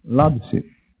really loves you.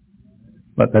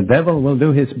 But the devil will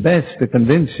do his best to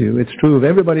convince you it's true of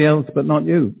everybody else but not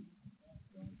you.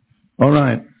 All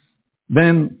right.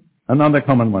 Then another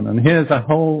common one. And here's a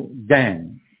whole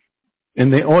gang in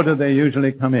the order they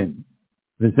usually come in.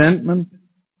 Resentment,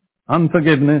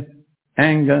 unforgiveness,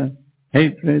 anger,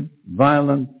 hatred,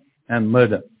 violence, and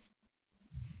murder.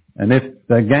 And if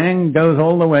the gang goes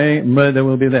all the way, murder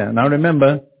will be there. Now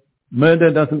remember, murder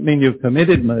doesn't mean you've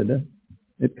committed murder.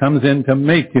 It comes in to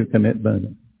make you commit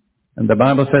murder. And the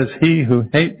Bible says, he who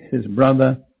hates his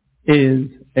brother is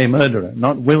a murderer.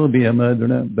 Not will be a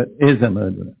murderer, but is a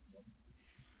murderer.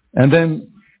 And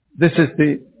then this is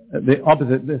the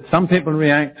opposite. Some people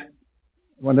react,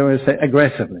 what do I say,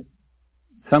 aggressively.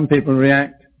 Some people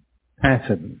react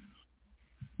passively.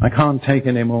 I can't take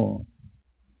any more.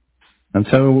 And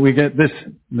so we get this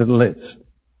little list.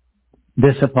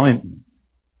 Disappointment.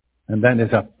 And that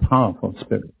is a powerful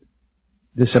spirit.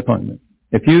 Disappointment.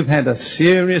 If you've had a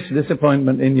serious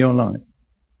disappointment in your life,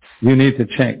 you need to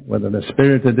check whether the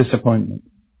spirit of disappointment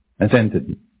has entered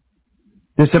you.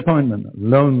 Disappointment,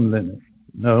 loneliness.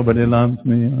 Nobody loves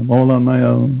me. I'm all on my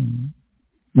own.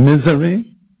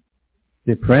 Misery,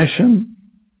 depression,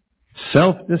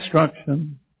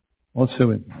 self-destruction, or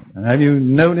suicide. And have you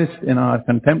noticed in our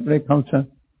contemporary culture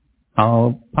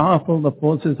how powerful the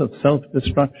forces of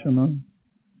self-destruction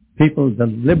are? People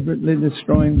deliberately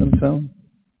destroying themselves.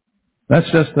 That's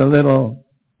just a little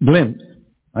glimpse.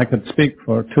 I could speak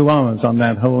for 2 hours on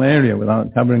that whole area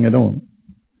without covering it all.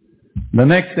 The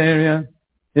next area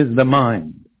is the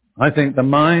mind. I think the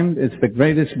mind is the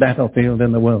greatest battlefield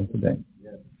in the world today.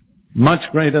 Much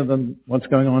greater than what's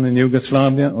going on in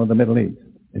Yugoslavia or the Middle East.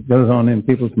 It goes on in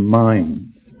people's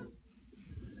minds.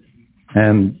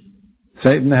 And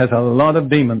Satan has a lot of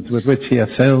demons with which he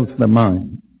assails the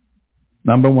mind.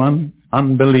 Number 1,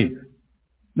 unbelief.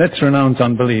 Let's renounce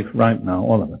unbelief right now,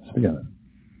 all of us together.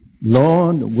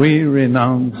 Lord, we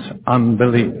renounce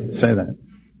unbelief. Say that.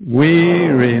 We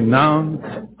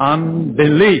renounce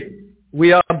unbelief.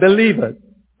 We are believers.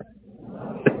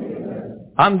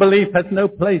 Unbelief has no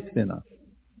place in us.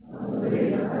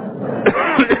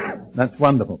 That's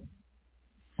wonderful.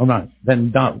 All right.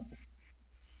 Then doubt.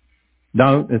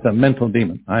 Doubt is a mental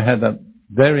demon. I had a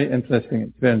very interesting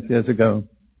experience years ago.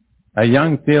 A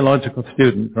young theological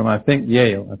student from, I think,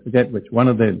 Yale, I forget which, one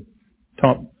of the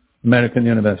top American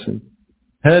universities,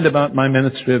 heard about my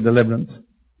ministry of deliverance,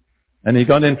 and he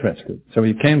got interested. So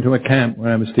he came to a camp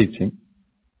where I was teaching.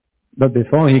 But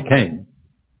before he came,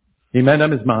 he made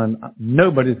up his mind,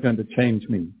 nobody's going to change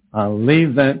me. I'll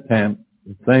leave that camp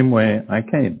the same way I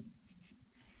came.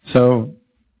 So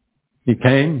he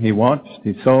came, he watched,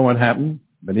 he saw what happened,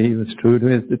 but he was true to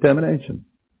his determination.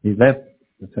 He left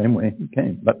the same way he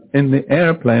came. But in the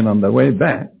airplane on the way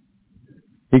back,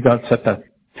 he got such a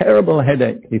terrible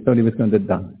headache, he thought he was going to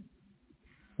die.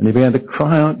 And he began to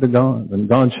cry out to God, and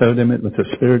God showed him it was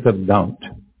a spirit of doubt.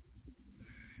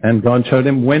 And God showed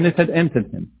him when it had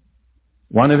entered him.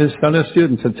 One of his fellow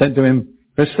students had said to him,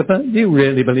 Christopher, do you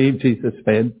really believe Jesus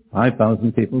fed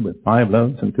 5,000 people with 5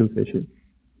 loaves and 2 fishes?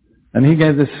 And he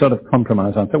gave this sort of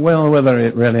compromise answer. Well, whether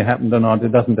it really happened or not,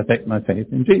 it doesn't affect my faith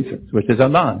in Jesus, which is a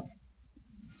lie.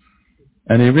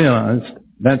 And he realized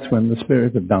that's when the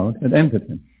spirit of doubt had entered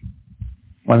him.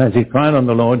 Well, as he cried on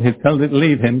the Lord, he felt it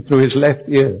leave him through his left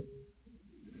ear.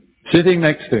 Sitting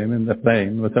next to him in the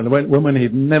plane was a woman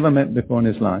he'd never met before in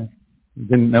his life. He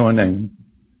didn't know her name.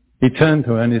 He turned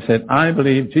to her and he said, I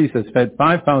believe Jesus fed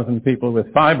 5,000 people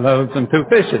with 5 loaves and 2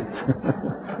 fishes.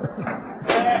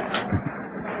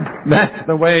 That's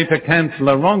the way to cancel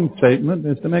a wrong statement,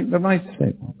 is to make the right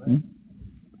statement.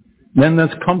 Then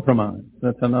there's compromise.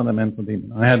 That's another mental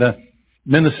demon. I had a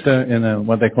minister in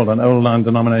what they call an old line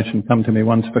denomination come to me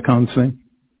once for counseling.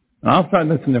 And after I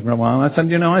listened to him for a while, I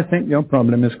said, I think your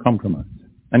problem is compromise.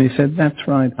 And he said, that's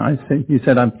right. He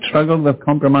said, I've struggled with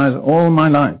compromise all my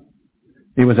life.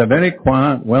 He was a very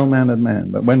quiet, well-mannered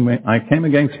man. But when I came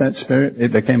against that spirit,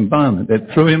 it became violent. It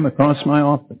threw him across my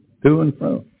office, to and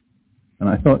fro. And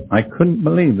I thought, I couldn't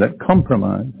believe that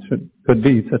compromise could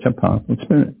be such a powerful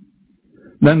spirit.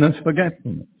 Then there's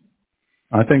forgetfulness.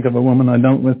 I think of a woman I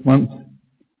dealt with once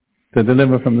to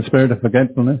deliver from the spirit of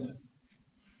forgetfulness.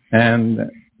 And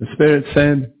the spirit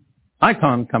said, I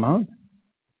can't come out.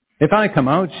 If I come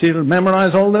out, she'll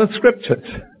memorize all those scriptures.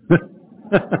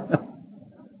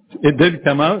 It did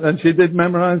come out, and she did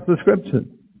memorize the scriptures.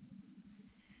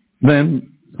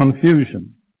 Then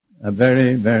confusion, a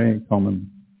very, very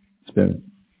common spirit.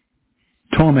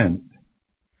 Torment.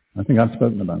 I think I've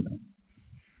spoken about that.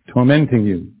 Tormenting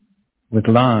you with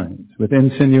lies, with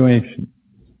insinuations,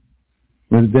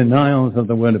 with denials of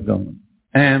the Word of God,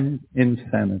 and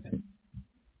insanity.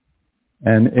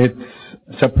 And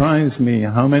it's surprised me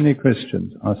how many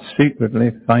Christians are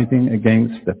secretly fighting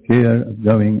against the fear of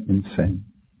going insane.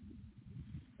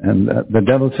 And the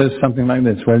devil says something like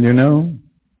this, well,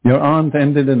 your aunt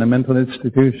ended in a mental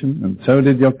institution, and so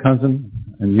did your cousin,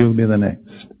 and you'll be the next.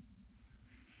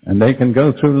 And they can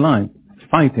go through life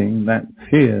fighting that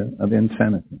fear of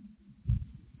insanity.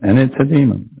 And it's a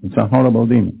demon. It's a horrible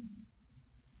demon.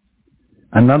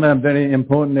 Another very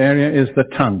important area is the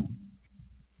tongue.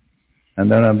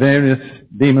 And there are various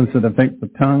demons that affect the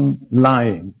tongue.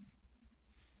 Lying.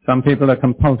 Some people are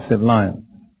compulsive liars.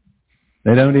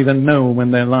 They don't even know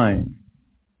when they're lying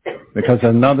because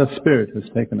another spirit has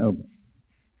taken over.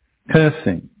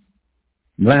 Cursing.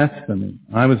 Blasphemy.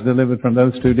 I was delivered from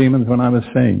those 2 demons when I was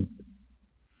saved.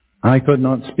 I could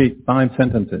not speak 5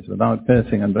 sentences without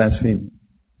cursing and blaspheming.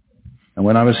 And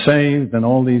when I was saved and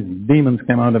all these demons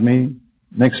came out of me,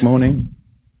 next morning,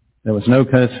 there was no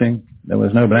cursing, there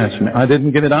was no blasphemy. I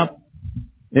didn't give it up.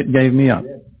 It gave me up.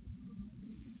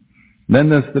 Then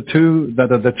there's the 2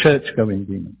 that are the church-going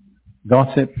demons.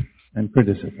 Gossip and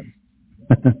criticism.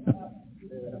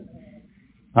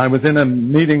 I was in a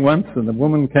meeting once and the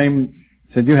woman came,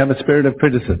 said, you have a spirit of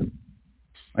criticism.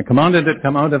 I commanded it to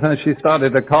come out of her. She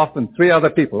started to cough and 3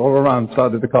 other people all around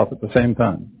started to cough at the same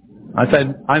time. I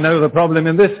said, I know the problem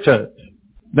in this church.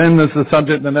 Then there's the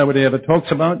subject that nobody ever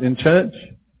talks about in church.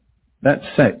 That's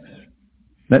sex.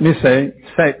 Let me say,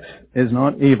 sex is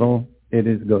not evil, it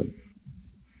is good.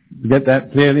 Get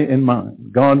that clearly in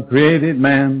mind. God created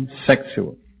man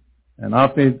sexual. And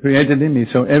after he created him,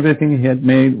 he saw everything he had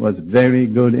made was very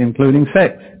good, including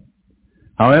sex.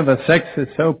 However, sex is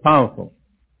so powerful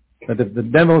that if the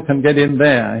devil can get in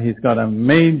there, he's got a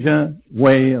major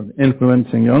way of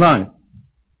influencing your life.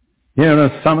 Here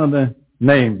are some of the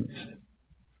names.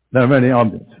 They're very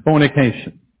obvious.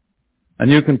 Fornication.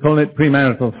 And you can call it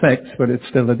premarital sex, but it's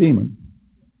still a demon.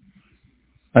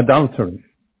 Adultery.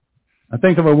 I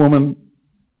think of a woman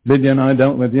Lydia and I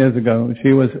dealt with years ago.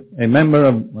 She was a member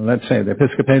of, well, let's say, the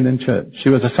Episcopalian Church. She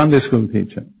was a Sunday school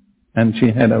teacher. And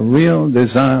she had a real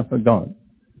desire for God.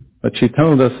 But she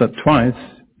told us that twice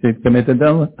she'd committed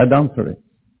adultery.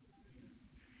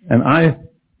 And I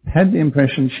had the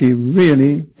impression she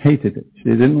really hated it. She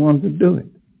didn't want to do it.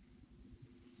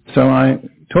 So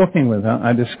talking with her,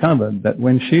 I discovered that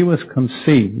when she was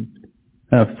conceived,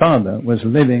 her father was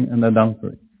living in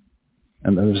adultery.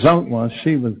 And the result was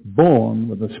she was born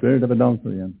with the spirit of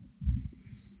adultery in her.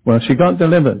 Well, she got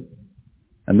delivered.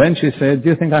 And then she said, do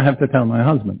you think I have to tell my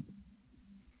husband?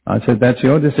 I said, that's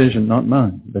your decision, not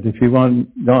mine. But if you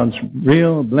want God's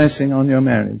real blessing on your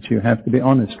marriage, you have to be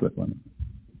honest with one.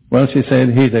 Well, she said,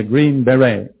 he's a green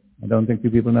beret. I don't think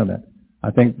you people know that. I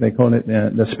think they call it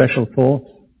the special force.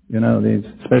 These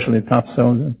especially tough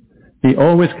soldiers. He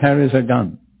always carries a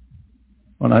gun.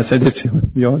 Well, I said, it's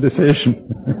your decision.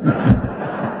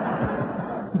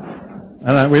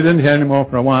 And we didn't hear any more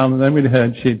for a while, and then we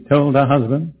heard she'd told her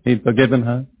husband, he'd forgiven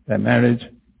her, their marriage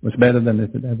was better than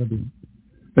it had ever been.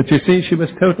 But you see, she was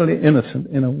totally innocent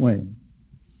in a way.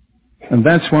 And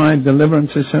that's why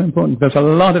deliverance is so important, because a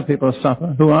lot of people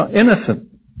suffer who are innocent.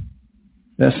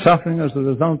 They're suffering as a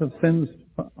result of sins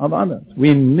of others.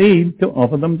 We need to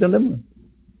offer them deliverance.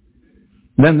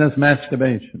 Then there's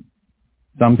masturbation.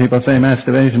 Some people say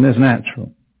masturbation is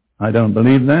natural. I don't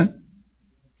believe that,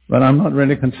 but I'm not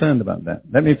really concerned about that.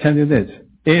 Let me tell you this.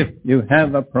 If you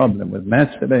have a problem with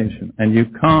masturbation and you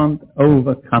can't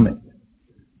overcome it,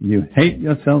 you hate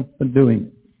yourself for doing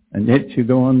it, and yet you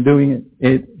go on doing it,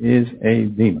 it is a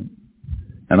demon.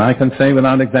 And I can say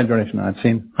without exaggeration, I've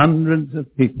seen hundreds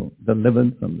of people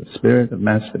delivered from the spirit of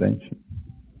masturbation.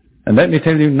 And let me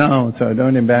tell you now, so I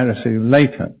don't embarrass you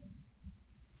later,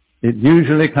 it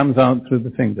usually comes out through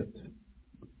the fingers.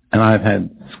 And I've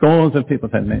had scores of people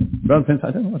say to me, Brother Prince,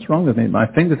 I don't know what's wrong with me. My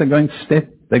fingers are going stiff,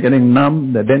 they're getting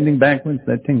numb, they're bending backwards,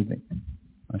 they're tingling.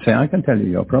 I say, I can tell you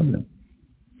your problem.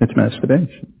 It's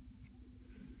masturbation.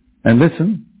 And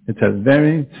listen, it's a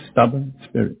very stubborn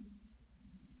spirit.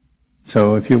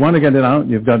 So if you want to get it out,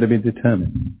 you've got to be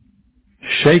determined.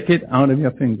 Shake it out of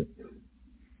your fingers.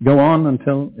 Go on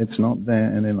until it's not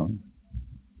there any longer.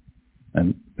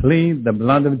 And plead the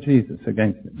blood of Jesus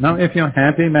against it. Now, if you're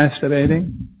happy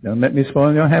masturbating, don't let me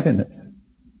spoil your happiness.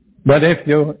 But if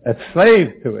you're a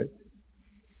slave to it,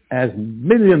 as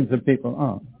millions of people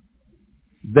are,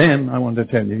 then I want to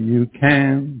tell you, you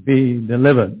can be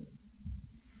delivered.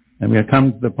 And we'll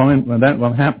come to the point where that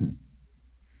will happen.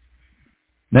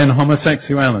 Then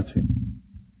homosexuality.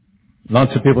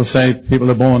 Lots of people say people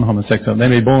are born homosexual. They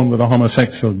may be born with a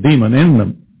homosexual demon in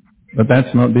them, but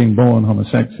that's not being born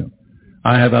homosexual.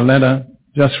 I had a letter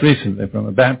just recently from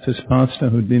a Baptist pastor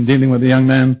who'd been dealing with a young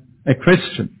man, a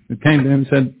Christian, who came to him and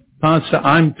said, Pastor,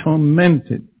 I'm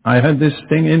tormented. I had this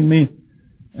thing in me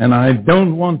and I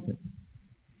don't want it.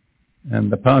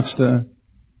 And the pastor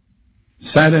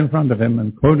sat in front of him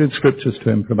and quoted scriptures to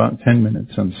him for about 10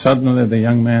 minutes, and suddenly the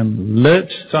young man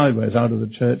lurched sideways out of the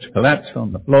church, collapsed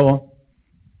on the floor,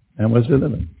 and was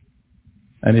delivered.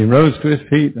 And he rose to his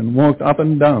feet and walked up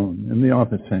and down in the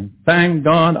office saying, thank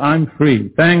God I'm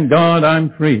free. Thank God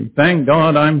I'm free. Thank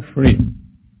God I'm free.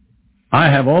 I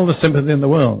have all the sympathy in the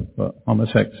world for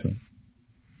homosexuals,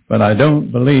 but I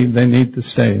don't believe they need to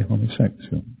stay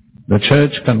homosexual. The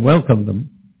church can welcome them,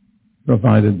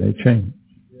 provided they change.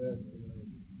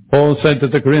 Paul said to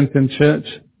the Corinthian church,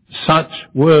 such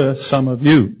were some of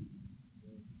you.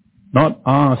 Not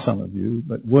are some of you,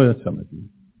 but were some of you.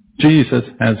 Jesus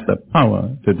has the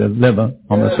power to deliver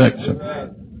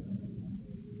homosexuals.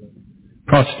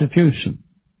 Prostitution.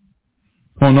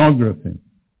 Pornography.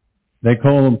 They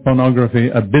call pornography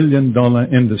a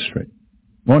billion-dollar industry.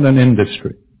 What an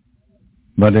industry.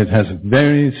 But it has a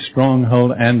very strong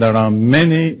hold, and there are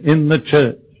many in the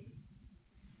church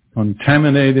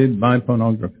contaminated by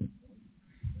pornography.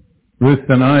 Ruth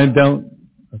and I dealt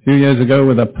a few years ago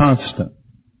with a pastor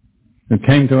who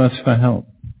came to us for help.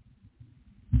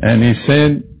 And he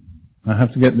said, I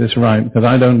have to get this right because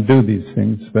I don't do these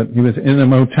things, but he was in a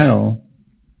motel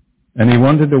and he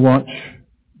wanted to watch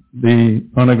the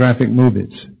pornographic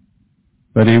movies,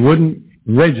 but he wouldn't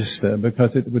register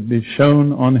because it would be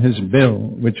shown on his bill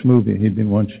which movie he'd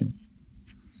been watching.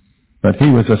 But he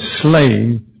was a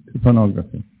slave to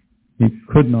pornography. He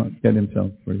could not get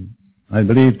himself free. I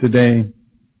believe today,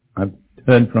 I've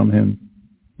heard from him,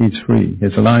 he's free.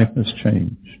 His life has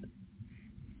changed.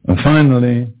 And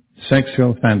finally,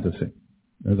 sexual fantasy.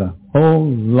 There's a whole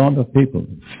lot of people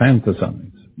who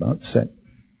fantasize about sex.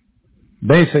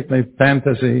 Basically,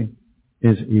 fantasy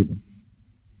is evil.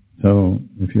 So,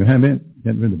 if you have it,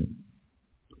 get rid of it.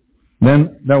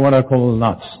 Then there are what I call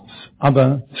lusts,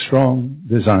 other strong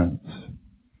desires.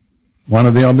 One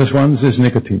of the obvious ones is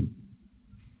nicotine.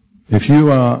 If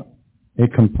you are a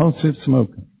compulsive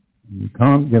smoker, and you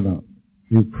can't give up,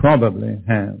 you probably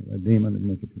have a demon of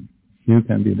nicotine. You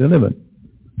can be delivered.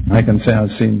 I can say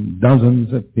I've seen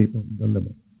dozens of people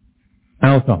delivered.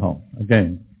 Alcohol,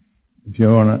 again. If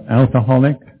you're an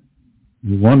alcoholic,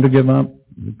 you want to give up,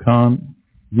 you can't,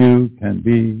 you can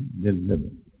be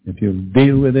delivered. If you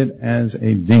deal with it as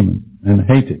a demon and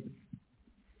hate it.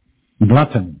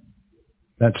 Gluttony,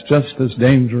 that's just as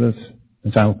dangerous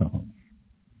as alcohol.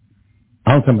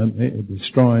 Ultimately, it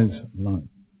destroys life.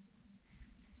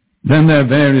 Then there are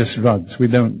various drugs. We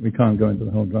can't go into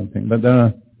the whole drug thing, but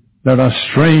there are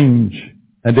strange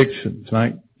addictions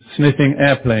like sniffing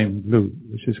airplane glue,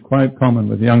 which is quite common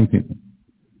with young people.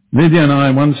 Lydia and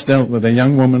I once dealt with a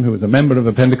young woman who was a member of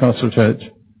a Pentecostal church,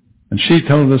 and she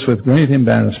told us with great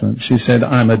embarrassment, she said,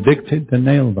 I'm addicted to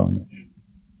nail varnish.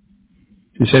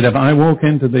 She said, if I walk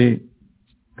into the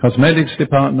cosmetics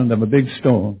department of a big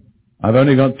store, I've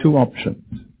only got two options.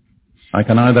 I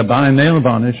can either buy nail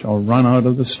varnish or run out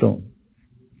of the store.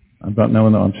 I've got no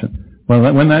other option.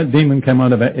 Well, when that demon came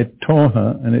out of her, it tore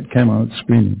her and it came out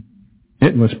screaming.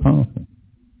 It was powerful.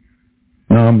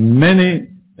 Now, many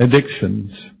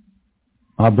addictions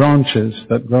are branches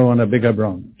that grow on a bigger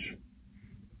branch.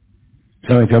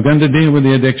 So if you're going to deal with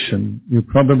the addiction, you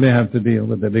probably have to deal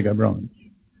with the bigger branch.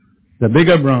 The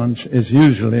bigger branch is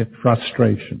usually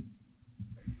frustration.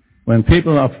 When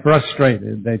people are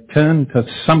frustrated, they turn to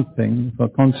something for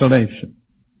consolation.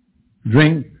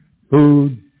 Drink,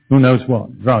 food, who knows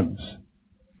what, drugs.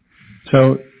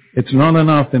 So it's not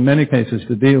enough in many cases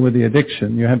to deal with the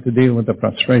addiction. You have to deal with the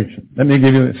frustration. Let me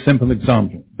give you a simple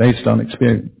example based on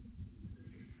experience.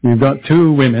 You've got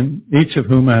two women, each of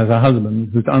whom has a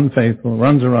husband who's unfaithful,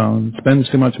 runs around, spends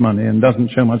too much money, and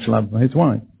doesn't show much love for his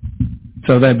wife.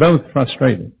 So they're both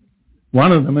frustrated.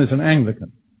 One of them is an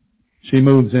Anglican. She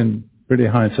moves in pretty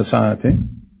high society,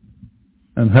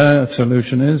 and her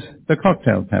solution is the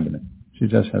cocktail cabinet. She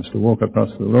just has to walk across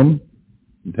the room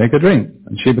and take a drink,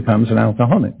 and she becomes an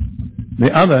alcoholic.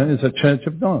 The other is a Church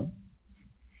of God.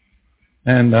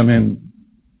 And,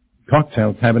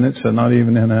 cocktail cabinets are not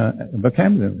even in her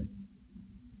vocabulary.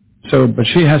 So, but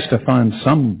she has to find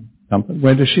some comfort.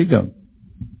 Where does she go?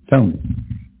 Tell me.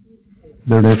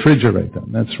 The refrigerator,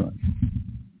 that's right.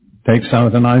 Takes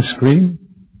out an ice cream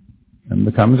and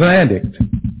becomes an addict.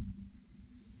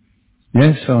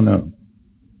 Yes or no?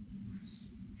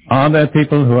 Are there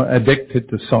people who are addicted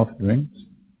to soft drinks?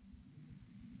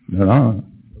 There are.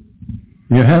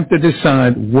 You have to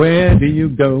decide, where do you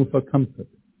go for comfort?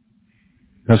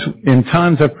 Because in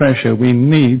times of pressure, we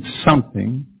need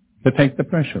something to take the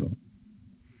pressure off.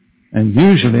 And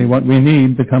usually what we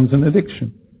need becomes an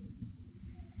addiction.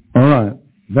 All right.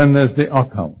 Then there's the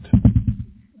occult.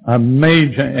 A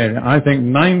major area. I think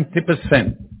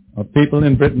 90% of people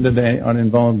in Britain today are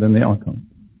involved in the occult.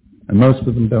 And most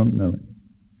of them don't know it.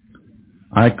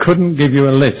 I couldn't give you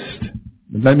a list.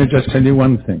 But let me just tell you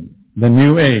one thing. The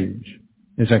New Age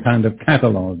is a kind of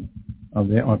catalogue of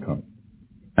the occult.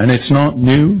 And it's not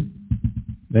new.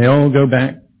 They all go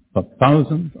back for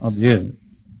thousands of years.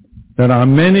 There are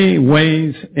many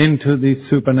ways into the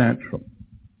supernatural.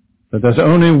 But there's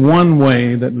only one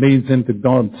way that leads into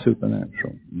God's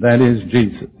supernatural. That is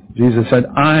Jesus. Jesus said,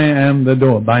 I am the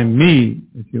door. By me,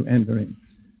 if you enter in.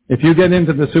 If you get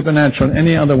into the supernatural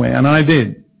any other way, and I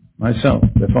did myself,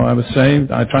 before I was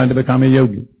saved, I tried to become a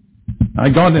yogi. I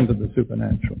got into the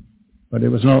supernatural, but it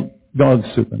was not God's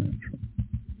supernatural.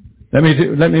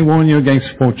 Let me warn you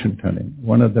against fortune telling,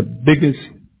 one of the biggest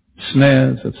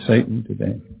snares of Satan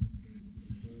today.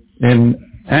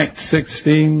 In Acts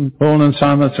 16, Paul and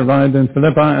Silas arrived in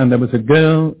Philippi, and there was a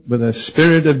girl with a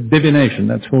spirit of divination.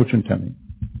 That's fortune telling.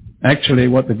 Actually,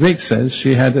 what the Greek says,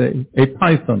 she had a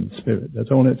python spirit.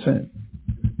 That's all it says.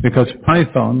 Because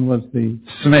python was the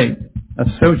snake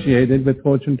associated with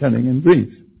fortune telling in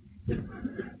Greece.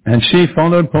 And she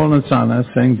followed Paul and Silas,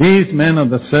 saying, these men are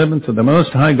the servants of the Most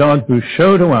High God who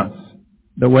show to us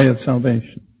the way of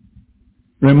salvation.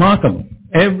 Remarkable.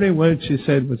 Every word she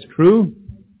said was true,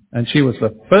 and she was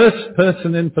the first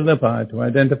person in Philippi to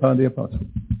identify the apostle.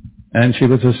 And she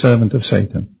was a servant of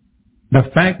Satan. The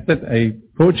fact that a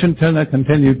fortune teller can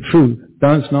tell you truth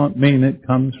does not mean it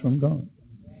comes from God.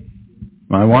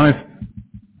 My wife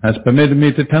has permitted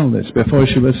me to tell this. Before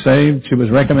she was saved, she was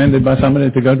recommended by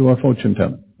somebody to go to a fortune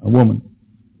teller, a woman.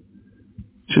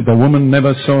 The woman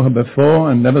never saw her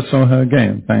before and never saw her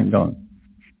again, thank God.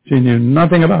 She knew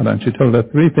nothing about her, and she told her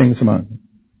three things about her.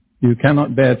 You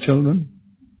cannot bear children,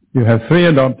 you have 3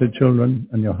 adopted children,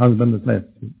 and your husband has left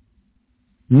you.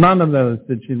 None of those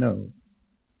did she know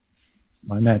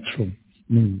by natural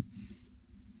means.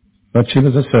 But she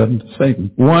was a servant of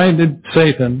Satan. Why did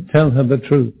Satan tell her the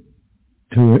truth?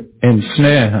 To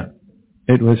ensnare her.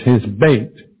 It was his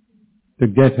bait to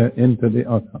get her into the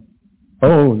occult.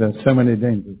 Oh, there's so many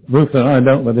dangers. Ruth and I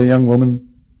dealt with a young woman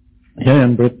here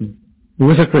in Britain who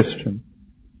was a Christian,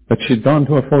 but she'd gone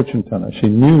to a fortune teller. She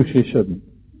knew she shouldn't.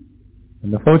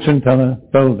 And the fortune teller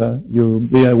told her, you'll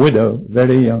be a widow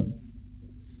very young.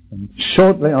 And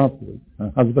shortly afterwards,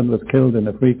 her husband was killed in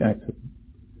a freak accident.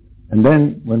 And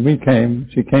then when we came,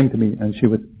 she came to me and she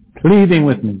was pleading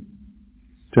with me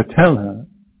to tell her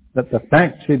that the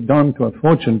fact she'd gone to a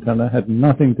fortune teller had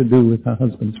nothing to do with her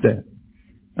husband's death.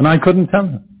 And I couldn't tell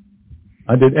her.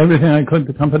 I did everything I could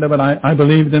to comfort her, but I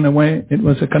believed in a way it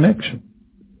was a connection.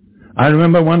 I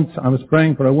remember once I was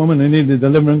praying for a woman who needed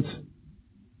deliverance.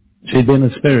 She'd been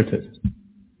a spiritist.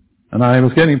 And I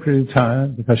was getting pretty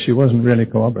tired because she wasn't really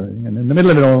cooperating. And in the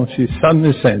middle of it all, she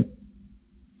suddenly said,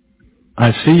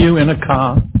 I see you in a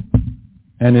car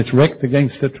and it's wrecked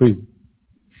against a tree.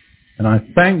 And I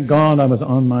thank God I was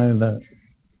on my alert.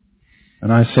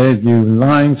 And I said, you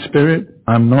lying spirit,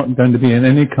 I'm not going to be in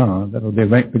any car that will be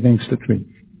wrecked against a tree.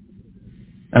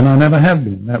 And I never have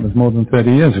been. That was more than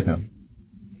 30 years ago.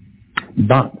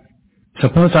 But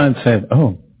suppose I had said,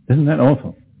 oh, isn't that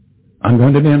awful? I'm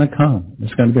going to be in a car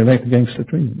that's going to be wrecked against a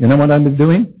tree. You know what I'd be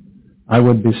doing? I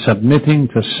would be submitting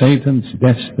to Satan's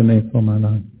destiny for my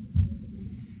life.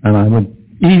 And I would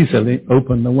easily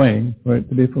open the way for it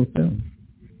to be fulfilled.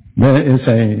 There is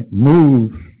a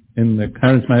move in the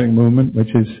charismatic movement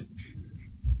which is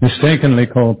mistakenly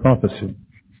called prophecy,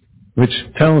 which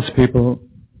tells people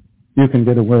you can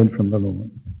get a word from the Lord.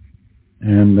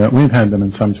 And we've had them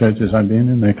in some churches I've been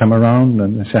in. They come around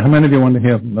and they say, how many of you want to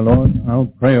hear from the Lord?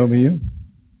 I'll pray over you.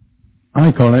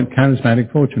 I call it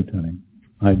charismatic fortune telling.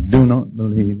 I do not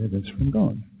believe it is from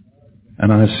God.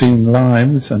 And I've seen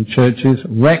lives and churches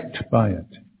wrecked by it.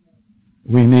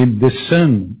 We need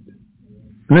discernment.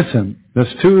 Listen,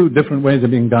 there's two different ways of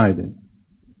being guided.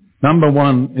 Number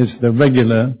one is the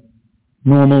regular,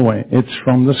 normal way. It's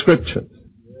from the Scriptures.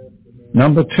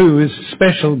 Number two is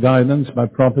special guidance by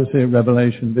prophecy,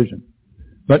 revelation, vision.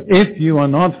 But if you are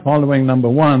not following number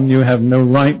one, you have no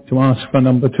right to ask for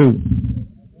number two.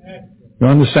 You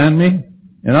understand me?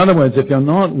 In other words, if you're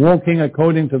not walking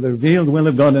according to the revealed will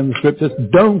of God in the Scriptures,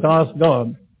 don't ask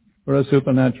God for a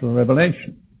supernatural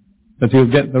revelation, that you'll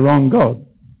get the wrong God.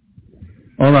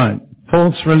 All right,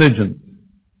 false religion.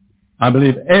 I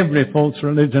believe every false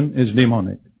religion is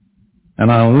demonic.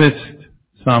 And I'll list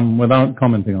some without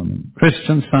commenting on them.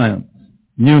 Christian Science,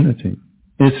 Unity,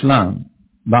 Islam,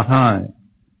 Baha'i,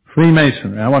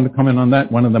 Freemasonry. I want to comment on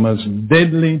that, one of the most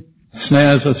deadly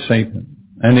snares of Satan.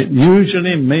 And it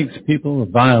usually makes people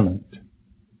violent.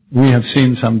 We have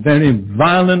seen some very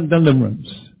violent deliverance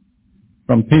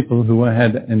from people who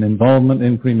had an involvement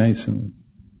in Freemasonry.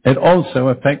 It also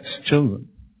affects children.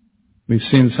 We've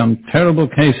seen some terrible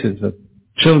cases of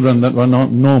children that were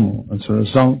not normal as a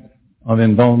result of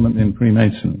involvement in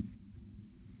Freemasonry.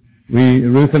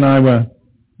 Ruth and I were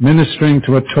ministering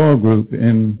to a tour group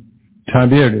in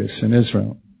Tiberias in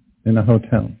Israel, in a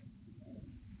hotel.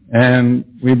 And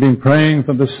we'd been praying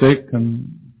for the sick and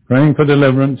praying for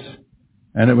deliverance,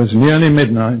 and it was nearly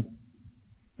midnight.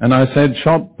 And I said,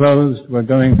 shop closed, we're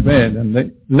going to bed. And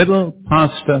the little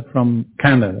pastor from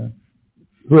Canada,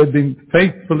 who had been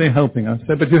faithfully helping us,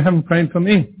 said, but you haven't prayed for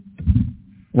me.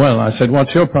 Well, I said,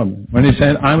 what's your problem? When he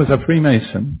said, I was a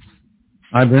Freemason,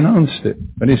 I renounced it.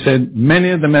 But he said,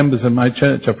 many of the members of my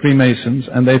church are Freemasons,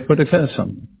 and they put a curse on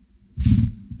me.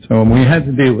 So we had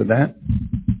to deal with that.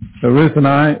 So Ruth and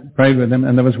I prayed with him,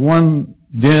 and there was one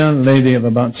dear lady of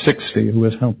about 60 who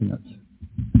was helping us.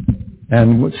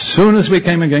 And as soon as we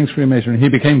came against Freemasonry, he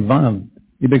became violent.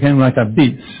 He became like a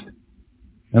beast.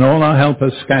 And all our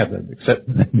helpers scattered, except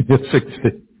the lady of 60.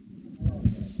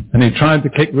 And he tried to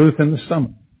kick Ruth in the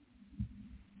stomach.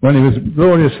 Well, he was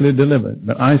gloriously delivered.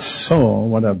 But I saw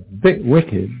what a big,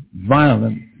 wicked,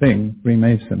 violent thing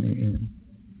Freemasonry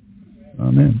is.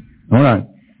 Amen. All right,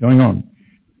 going on.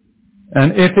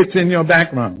 And if it's in your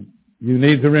background, you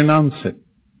need to renounce it.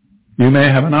 You may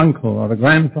have an uncle or a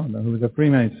grandfather who is a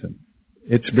Freemason.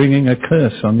 It's bringing a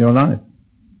curse on your life.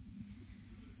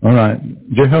 All right.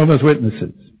 Jehovah's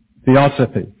Witnesses,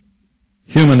 Theosophy,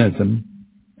 Humanism,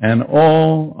 and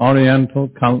all Oriental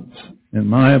cults, in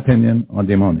my opinion, are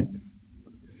demonic.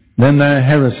 Then there are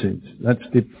heresies. That's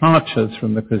departures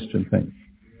from the Christian faith.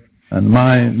 And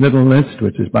my little list,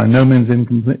 which is by no means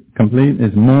incomplete,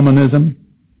 is Mormonism,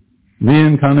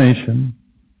 reincarnation,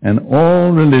 and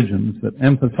all religions that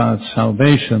emphasize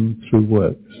salvation through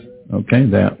works. Okay?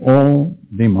 They're all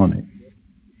demonic.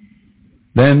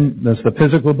 Then there's the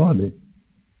physical body.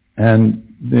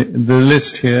 And the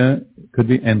list here could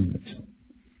be endless.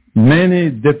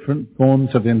 Many different forms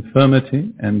of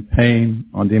infirmity and pain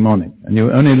are demonic. And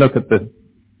you only look at the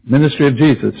ministry of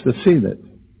Jesus to see that.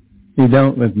 He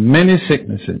dealt with many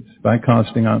sicknesses by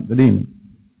casting out the demon.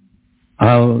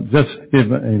 I'll just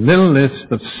give a little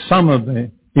list of some of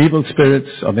the evil spirits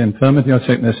of infirmity or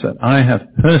sickness that I have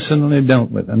personally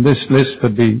dealt with. And this list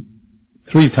could be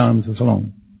 3 times as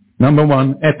long. Number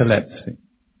 1, epilepsy.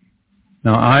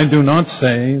 Now, I do not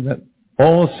say that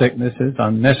all sicknesses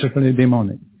are necessarily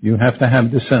demonic. You have to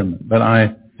have discernment. But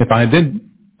if I did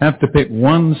have to pick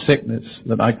one sickness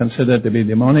that I consider to be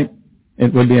demonic,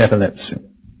 it would be epilepsy.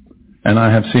 And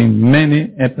I have seen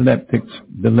many epileptics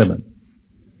delivered.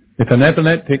 If an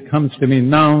epileptic comes to me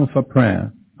now for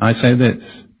prayer, I say this: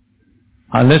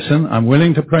 listen, I'm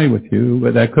willing to pray with you,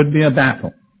 but there could be a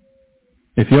battle.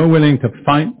 If you're willing to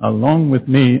fight along with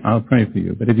me, I'll pray for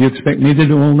you. But if you expect me to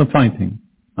do all the fighting,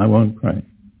 I won't pray.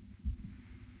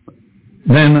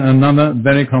 Then another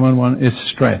very common one is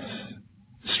stress.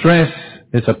 Stress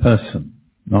is a person,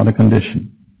 not a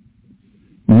condition.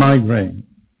 Migraine.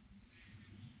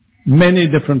 Many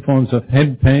different forms of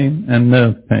head pain and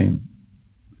nerve pain.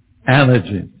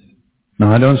 Allergies.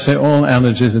 Now, I don't say all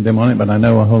allergies are demonic, but I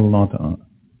know a whole lot are.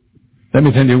 Let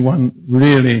me tell you one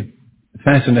really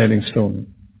fascinating story.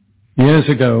 Years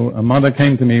ago, a mother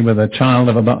came to me with a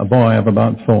boy of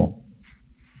about 4.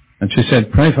 And she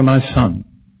said, pray for my son.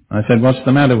 I said, what's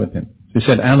the matter with him? She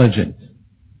said, allergies.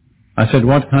 I said,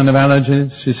 what kind of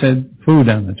allergies? She said, food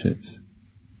allergies.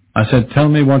 I said, tell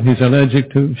me what he's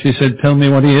allergic to. She said, tell me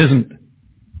what he isn't.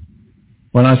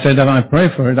 Well, I said, if I pray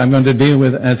for it, I'm going to deal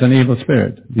with it as an evil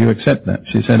spirit. Do you accept that?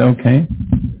 She said, okay.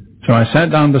 So I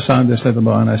sat down beside this little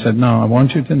boy and I said, now I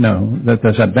want you to know that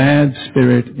there's a bad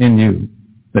spirit in you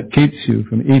that keeps you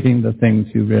from eating the things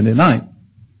you really like.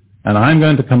 And I'm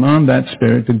going to command that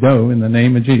spirit to go in the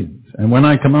name of Jesus. And when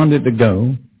I command it to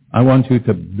go, I want you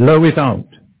to blow it out.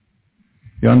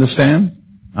 You understand?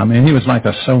 I mean, he was like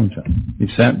a soldier. He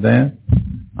sat there.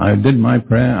 I did my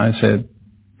prayer. I said,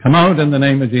 come out in the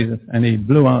name of Jesus. And he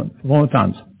blew out 4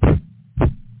 times.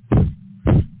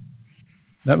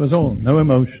 That was all. No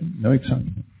emotion, no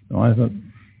excitement. So I thought,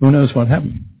 who knows what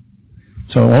happened?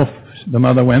 So off the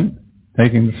mother went,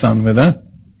 taking the son with her.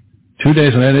 2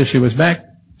 days later, she was back.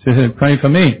 She said, pray for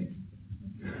me.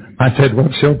 I said,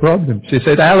 what's your problem? She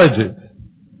said, allergies.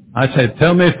 I said,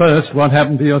 tell me first what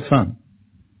happened to your son.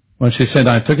 Well, she said,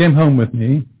 I took him home with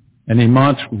me, and he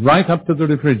marched right up to the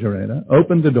refrigerator,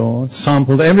 opened the door,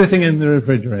 sampled everything in the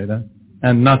refrigerator,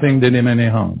 and nothing did him any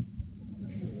harm.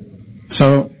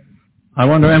 So I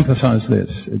want to emphasize this.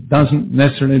 It doesn't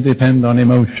necessarily depend on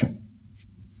emotion.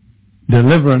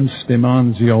 Deliverance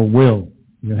demands your will.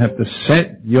 You have to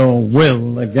set your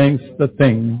will against the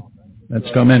thing that's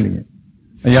tormenting you.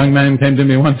 A young man came to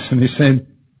me once and he said,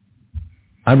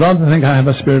 I'd rather think I have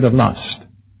a spirit of lust,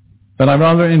 but I'd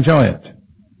rather enjoy it.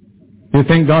 You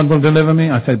think God will deliver me?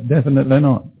 I said, definitely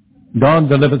not. God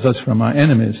delivers us from our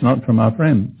enemies, not from our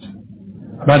friends.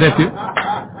 But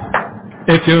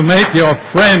if you make your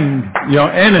friend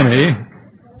your enemy,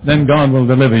 then God will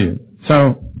deliver you.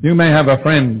 So you may have a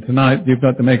friend tonight, you've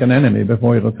got to make an enemy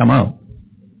before it'll come out.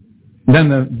 Then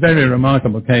the very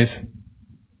remarkable case,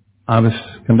 I was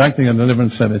conducting a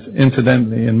deliverance service,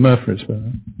 incidentally, in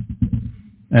Murfreesboro.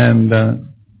 And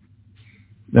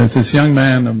there's this young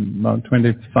man, about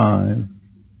 25.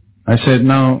 I said,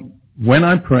 now, when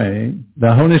I pray,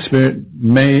 the Holy Spirit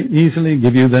may easily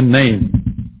give you the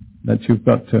name that you've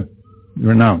got to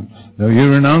renounce. So you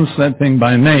renounce that thing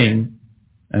by name,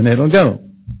 and it'll go.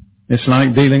 It's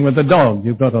like dealing with a dog.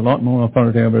 You've got a lot more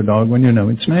authority over a dog when you know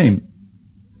its name.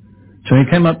 So he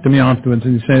came up to me afterwards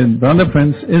and he said, Brother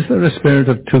Prince, is there a spirit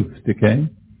of tooth decay?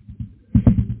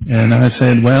 And I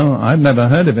said, well, I've never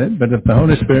heard of it, but if the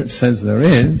Holy Spirit says there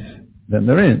is, then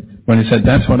there is. When he said,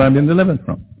 that's what I've been delivered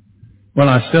from. Well,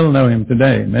 I still know him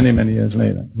today, many, many years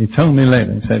later. He told me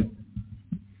later, he said,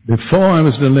 before I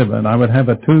was delivered, I would have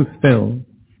a tooth filled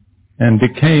and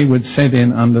decay would set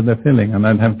in under the filling, and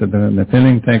I'd have to do the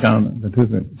filling, take out the tooth.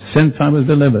 Since I was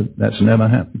delivered, that's never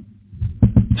happened.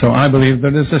 So I believe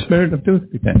there is a spirit of tooth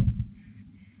decay.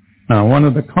 Now, one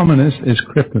of the commonest is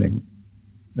crippling.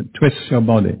 It twists your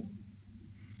body,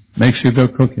 makes you go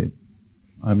crooked.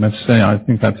 I must say, I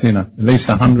think I've seen at least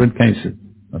 100 cases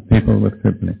of people with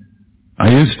crippling. I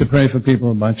used to pray for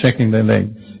people by checking their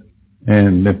legs.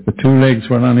 And if the 2 legs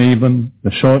were uneven,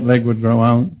 the short leg would grow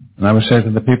out. And I would say to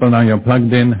the people, now you're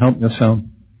plugged in, help yourself.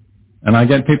 And I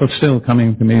get people still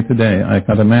coming to me today. I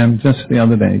got a man just the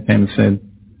other day came and said,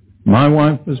 my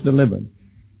wife was delivered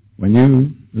when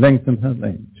you lengthened her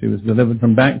leg. She was delivered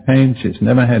from back pain. She's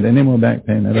never had any more back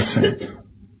pain ever since.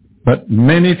 But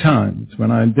many times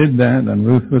when I did that and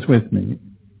Ruth was with me,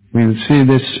 we would see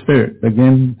this spirit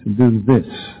begin to do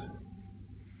this.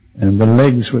 And the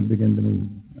legs would begin to move.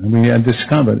 And we had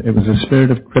discovered it was a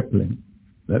spirit of crippling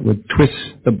that would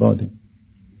twist the body.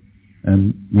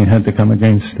 And we had to come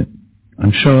against it.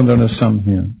 I'm sure there are some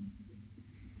here.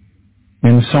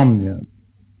 Insomnia.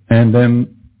 And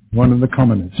then one of the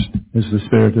commonest is the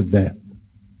spirit of death.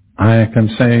 I can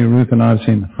say Ruth and I have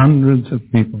seen hundreds of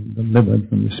people delivered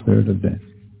from the spirit of death.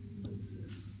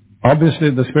 Obviously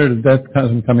the spirit of death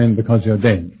doesn't come in because you're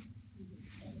dead.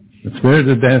 The spirit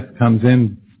of death comes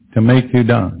in to make you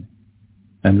die.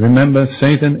 And remember,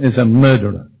 Satan is a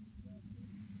murderer.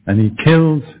 And he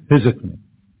kills physically.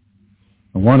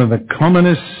 And one of the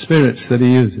commonest spirits that he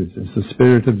uses is the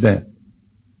spirit of death.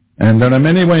 And there are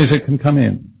many ways it can come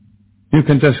in. You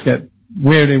can just get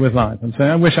weary with life and say,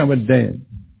 I wish I were dead.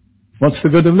 What's the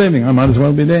good of living? I might as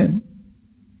well be dead.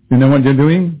 You know what you're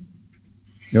doing?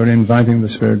 you're inviting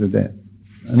the spirit of death.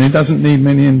 And it doesn't need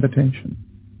many invitations.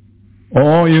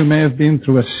 Or you may have been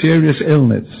through a serious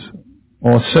illness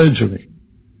or surgery.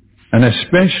 And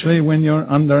especially when you're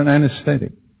under an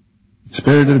anesthetic, the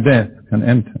spirit of death can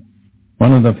enter.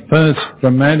 One of the first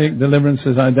dramatic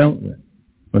deliverances I dealt with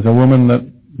was a woman that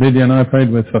Lydia and I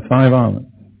prayed with for 5 hours.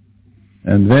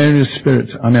 And various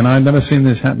spirits, I'd never seen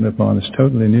this happen before, I was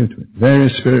totally new to it.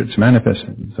 Various spirits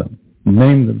manifested themselves,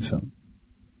 named themselves.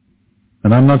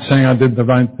 And I'm not saying I did the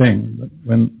right thing, but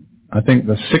when I think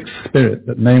the 6th spirit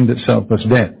that named itself was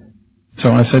death.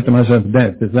 So I said to myself,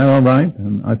 death, is that all right?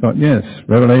 And I thought, yes,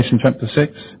 Revelation chapter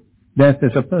 6, death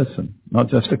is a person, not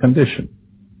just a condition.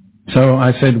 So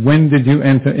I said, when did you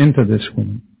enter into this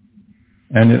woman?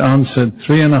 And it answered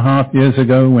 3.5 years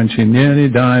ago when she nearly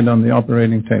died on the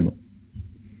operating table.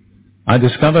 I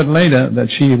discovered later that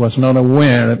she was not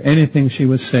aware of anything she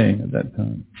was saying at that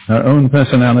time. Her own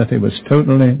personality was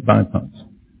totally bypassed.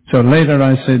 So later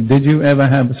I said, did you ever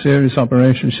have a serious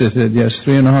operation? She said, yes,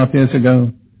 3.5 years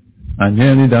ago. I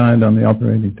nearly died on the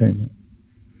operating table.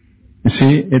 You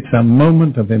see, it's a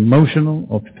moment of emotional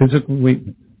or physical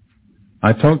weakness.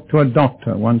 I talked to a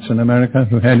doctor once in America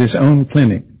who had his own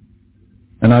clinic.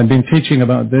 And I'd been teaching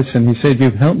about this, and he said,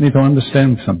 you've helped me to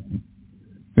understand something.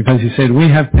 Because he said, we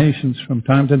have patients from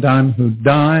time to time who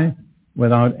die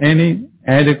without any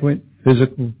adequate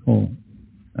physical form.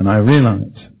 And I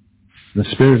realized the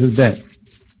spirit of death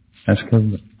has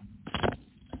killed them.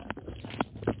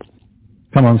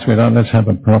 Come on, sweetheart, let's have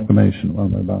a proclamation while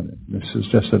we're about it. This is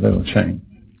just a little change.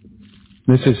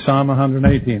 This is Psalm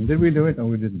 118. Did we do it or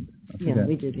we didn't? Yeah,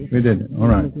 we did it. We did it. All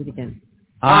right. Do it again.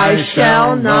 I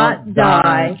shall not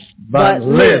die, but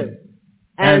live,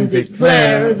 and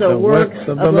declare the works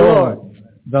of the Lord.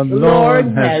 The Lord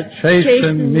has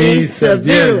chastened me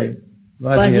severely,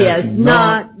 but he has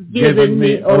not given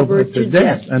me over to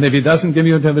death. And if he doesn't give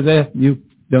you over to death, you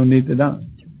don't need to die.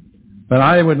 But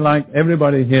I would like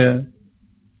everybody here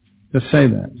to say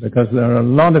that, because there are a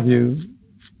lot of you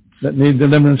that need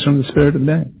deliverance from the spirit of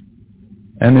death.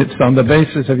 And it's on the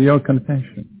basis of your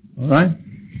confession. All right?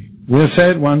 We'll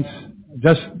say it once,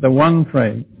 just the one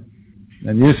phrase,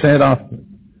 and you say it after.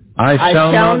 I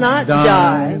shall not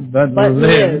die, but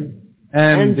live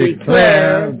and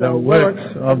declare the works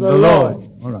of the Lord.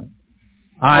 All right.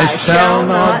 I shall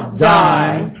not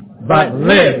die, but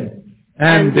live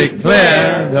and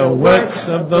declare the works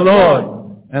of the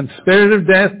Lord. And spirit of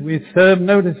death, we serve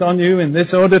notice on you in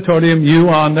this auditorium. You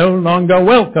are no longer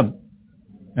welcome.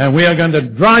 And we are going to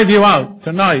drive you out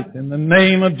tonight in the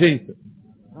name of Jesus.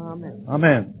 Amen.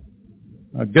 Amen.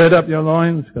 Now gird up your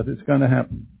loins, because it's going to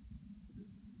happen.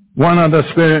 One other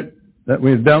spirit that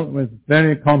we've dealt with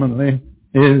very commonly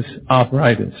is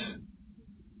arthritis.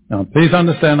 Now please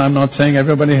understand, I'm not saying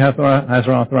everybody has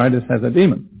arthritis has a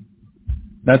demon.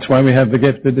 That's why we have the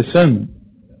gift of discernment.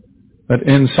 But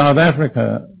in South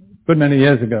Africa, a good many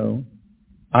years ago,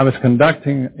 I was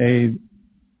conducting a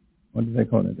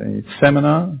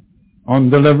seminar on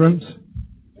deliverance.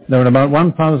 There were about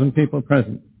 1,000 people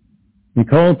present. We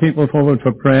called people forward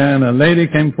for prayer, and a lady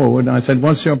came forward. I said,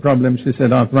 what's your problem? She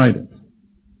said, arthritis.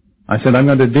 I said, I'm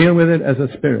going to deal with it as a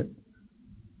spirit.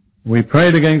 We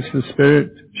prayed against the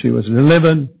spirit. She was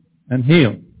delivered and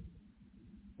healed.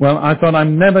 Well, I thought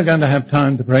I'm never going to have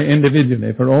time to pray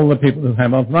individually for all the people who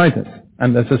have arthritis.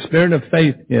 And there's a spirit of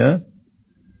faith here.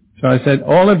 So I said,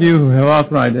 all of you who have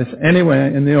arthritis anywhere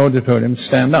in the auditorium,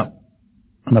 stand up.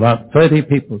 And about 30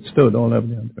 people stood all over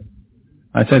the auditorium.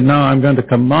 I said, now I'm going to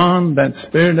command that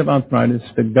spirit of arthritis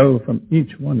to go from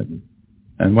each one of you.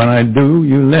 And when I do,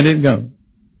 you let it go.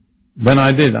 When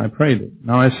I did, I prayed it.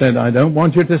 Now I said, I don't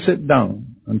want you to sit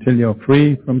down until you're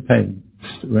free from pain.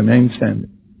 Remain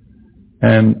standing.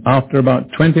 And after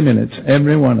about 20 minutes,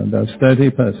 every one of those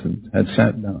 30 persons had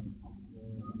sat down.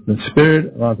 The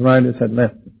spirit of arthritis had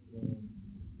left them.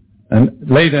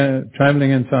 And later,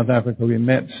 traveling in South Africa, we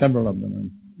met several of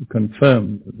them and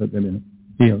confirmed that they'd been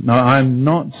healed. Now, I'm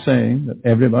not saying that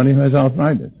everybody who has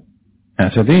arthritis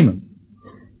has a demon.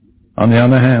 On the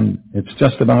other hand, it's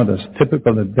just about as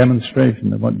typical a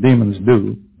demonstration of what demons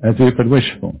do as you could wish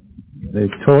for. They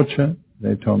torture,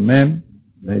 they torment,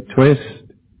 they twist.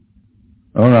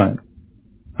 All right.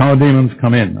 How demons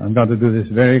come in? I've got to do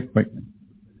this very quickly.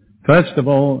 First of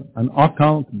all, an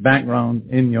occult background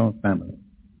in your family.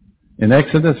 In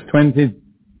Exodus 20,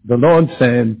 the Lord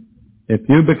said, if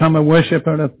you become a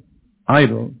worshiper of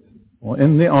idols or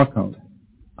in the occult,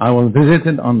 I will visit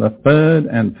it on the 3rd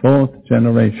and 4th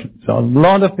generation. So a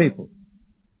lot of people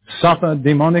suffer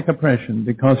demonic oppression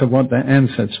because of what their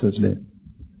ancestors did.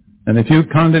 And if you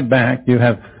count it back, you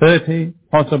have 30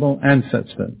 possible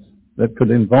ancestors that could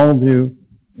involve you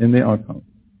in the occult.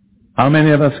 How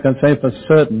many of us can say for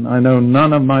certain, I know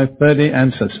none of my 30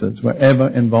 ancestors were ever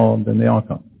involved in the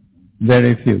occult?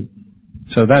 Very few.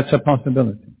 So that's a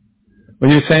possibility.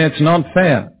 Well, you say it's not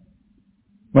fair.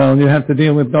 Well, you have to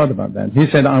deal with God about that. He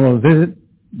said, I will visit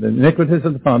the iniquities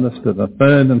of the fathers to the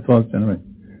third and fourth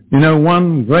generation. You know,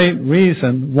 one great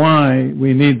reason why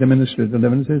we need the ministry of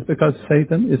deliverance is because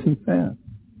Satan isn't fair.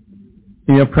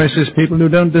 He oppresses people who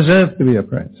don't deserve to be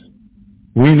oppressed.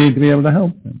 We need to be able to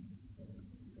help them.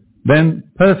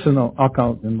 Then personal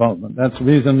occult involvement. That's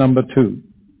reason number 2.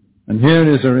 And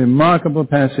here is a remarkable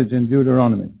passage in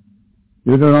Deuteronomy.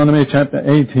 Deuteronomy chapter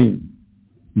 18,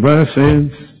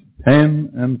 verses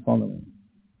 10 and following.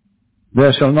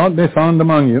 There shall not be found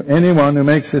among you anyone who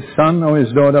makes his son or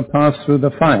his daughter pass through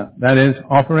the fire. That is,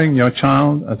 offering your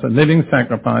child as a living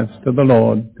sacrifice to the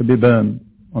Lord to be burned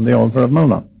on the altar of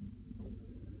Moloch.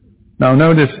 Now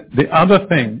notice the other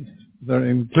things that are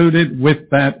included with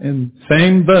that in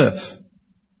same verse.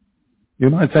 You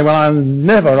might say, well, I'll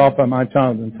never offer my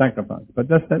child in sacrifice. But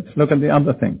just let's look at the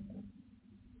other thing.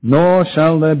 Nor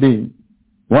shall there be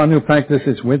one who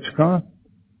practices witchcraft,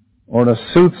 or a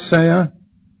soothsayer,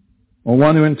 or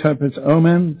one who interprets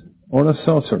omens, or a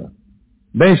sorcerer.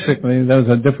 Basically, those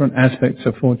are different aspects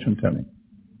of fortune-telling.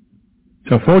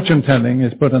 So fortune-telling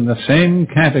is put in the same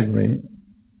category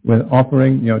with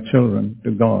offering your children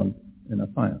to God in a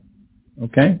fire.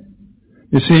 Okay?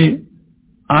 You see,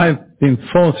 I've been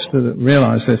forced to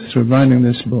realize this through writing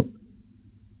this book.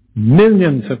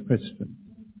 Millions of Christians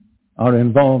are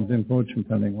involved in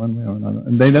fortune-telling one way or another,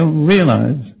 and they don't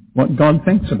realize what God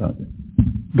thinks about it.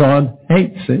 God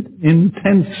hates it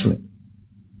intensely.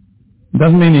 It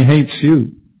doesn't mean he hates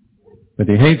you, but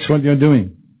he hates what you're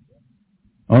doing.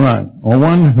 All right. Or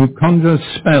one who conjures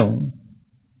spells,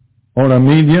 or a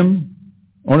medium,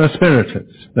 or a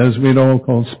spiritist. Those we'd all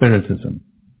call spiritism.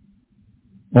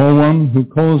 Or one who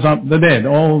calls up the dead.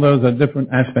 All those are different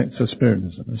aspects of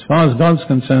spiritism. As far as God's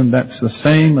concerned, that's the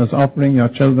same as offering your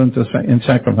children in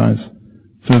sacrifice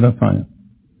through the fire.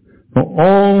 For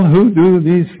all who do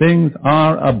these things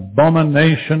are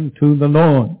abomination to the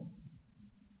Lord.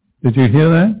 Did you hear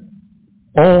that?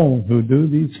 All who do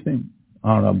these things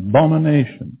are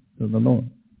abomination to the Lord.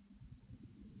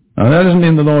 Now that doesn't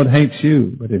mean the Lord hates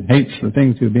you, but it hates the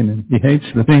things He hates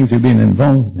the things you've been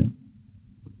involved in.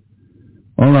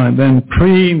 All right, then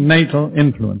prenatal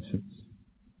influences.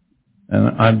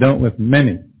 And I've dealt with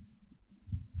many.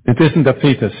 It isn't a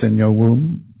fetus in your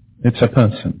womb, it's a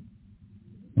person.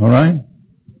 All right?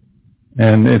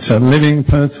 And it's a living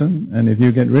person, and if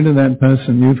you get rid of that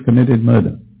person, you've committed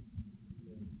murder.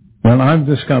 Well, I've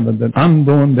discovered that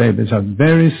unborn babies are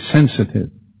very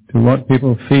sensitive to what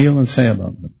people feel and say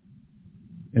about them.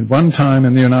 At one time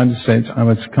in the United States, I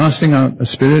was casting out a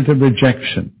spirit of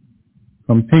rejection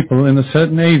from people in a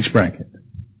certain age bracket.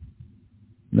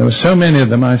 There were so many of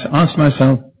them, I asked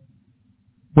myself,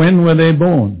 when were they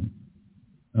born?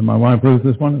 And my wife Ruth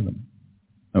was one of them.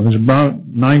 It was about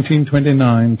 1929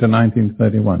 to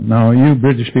 1931. Now, you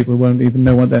British people won't even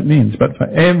know what that means, but for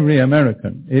every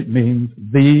American, it means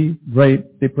the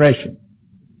Great Depression.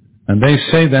 And they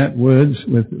say that words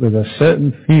with a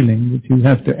certain feeling that you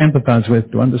have to empathize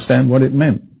with to understand what it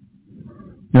meant.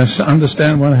 Just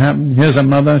understand what happened. Here's a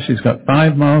mother, she's got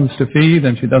 5 mouths to feed,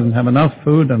 and she doesn't have enough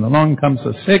food, and along comes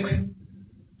the 6th.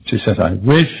 She says, I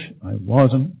wish I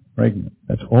wasn't pregnant.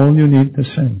 That's all you need to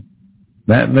say.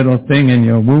 That little thing in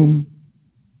your womb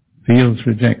feels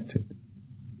rejected.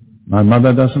 My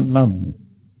mother doesn't love me.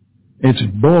 It's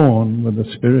born with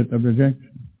a spirit of rejection.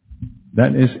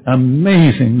 That is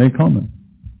amazingly common.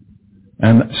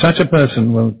 And such a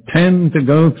person will tend to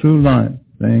go through life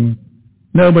saying,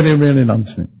 nobody really loves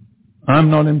me.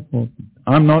 I'm not important.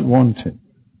 I'm not wanted.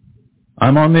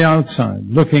 I'm on the outside,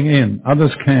 looking in.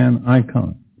 Others can, I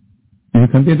can't. You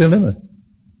can be delivered.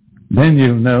 Then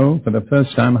you'll know for the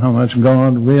first time how much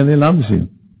God really loves you.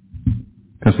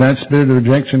 Because that spirit of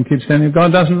rejection keeps telling you,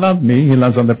 God doesn't love me. He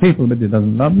loves other people, but He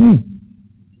doesn't love me.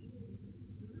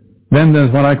 Then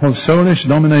there's what I call soulish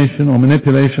domination or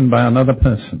manipulation by another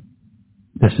person.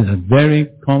 This is a very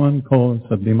common cause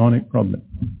of demonic problem.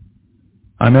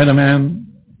 I met a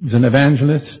man, he's an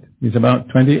evangelist. He's about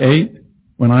 28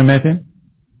 when I met him.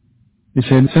 He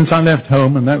said, since I left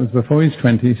home, and that was before he's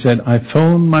 20, he said, I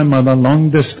phone my mother long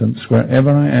distance wherever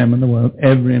I am in the world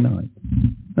every night.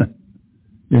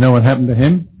 You know what happened to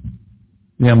him?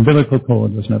 The umbilical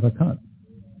cord was never cut.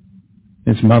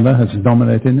 His mother has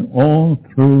dominated him all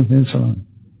through his life.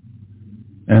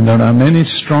 And there are many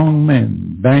strong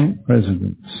men, bank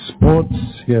presidents, sports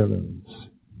heroes,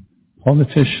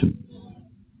 politicians,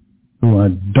 who are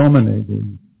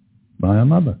dominated by a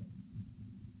mother.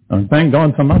 And thank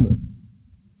God for mothers.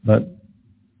 But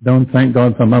don't thank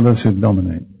God for mothers who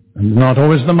dominate. And not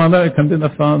always the mother, it can be the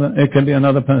father, it can be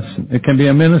another person. It can be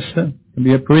a minister, it can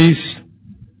be a priest,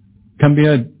 it can be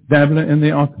a dabbler in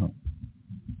the occult.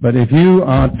 But if you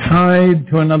are tied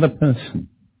to another person,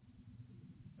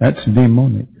 that's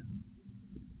demonic.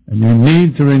 And you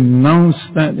need to renounce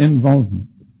that involvement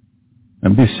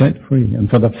and be set free. And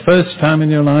for the first time in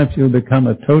your life, you'll become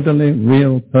a totally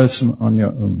real person on your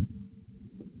own.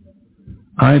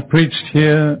 I preached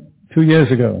here 2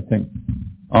 years ago, I think,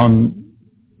 on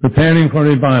preparing for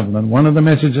revival. And one of the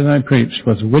messages I preached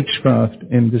was witchcraft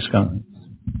in disguise.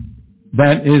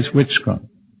 That is witchcraft.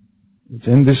 It's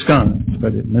in disguise,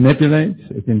 but it manipulates,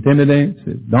 it intimidates,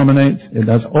 it dominates, it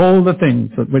does all the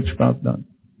things that witchcraft does.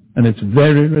 And it's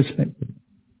very respectable.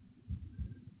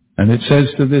 And it says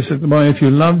to this little boy, if you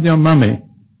loved your mummy,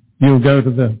 you'll go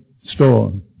to the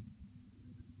store.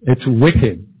 It's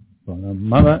wicked for a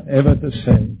mother ever to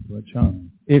say to a child,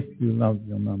 if you love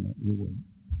your mama, you will.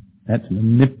 That's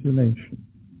manipulation.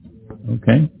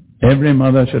 Okay? Every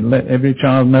mother should let every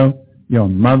child know your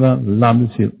mother loves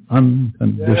you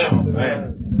unconditionally.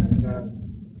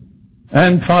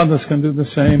 And fathers can do the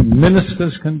same.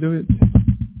 Ministers can do it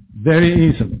very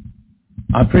easily.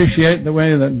 I appreciate the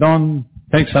way that Don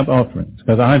takes up offerings,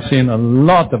 because I've seen a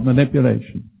lot of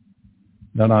manipulation.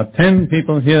 There are 10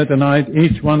 people here tonight,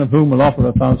 each one of whom will offer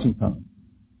 £1,000.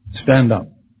 Stand up.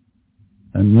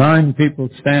 And 9 people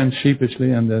stand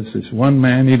sheepishly, and there's this one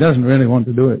man, he doesn't really want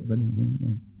to do it, but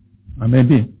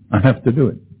I have to do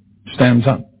it. Stands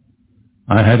up.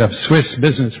 I had a Swiss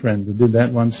business friend who did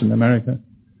that once in America,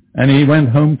 and he went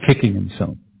home kicking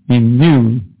himself. He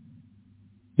knew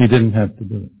he didn't have to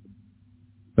do it,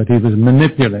 but he was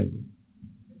manipulated.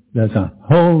 There's a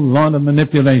whole lot of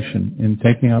manipulation in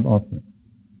taking up offerings.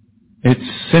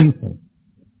 It's sinful.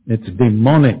 It's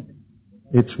demonic.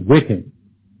 It's wicked.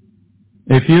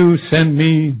 If you send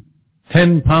me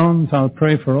 £10, I'll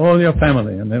pray for all your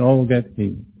family and they'll all get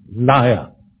healed.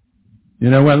 Liar. You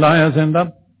know where liars end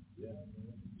up?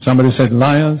 Somebody said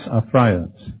liars are friars.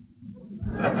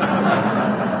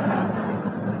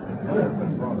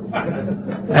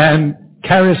 And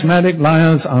charismatic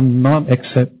liars are not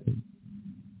accepted.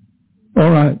 All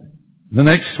right. The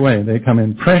next way they come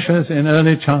in. Pressures in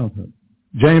early childhood.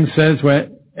 James says where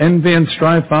envy and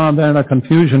strife are, there are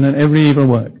confusion and every evil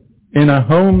work. In a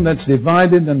home that's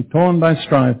divided and torn by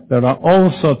strife, there are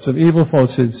all sorts of evil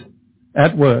forces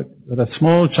at work that a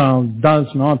small child does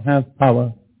not have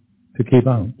power to keep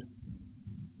out.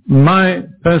 My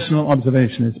personal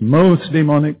observation is most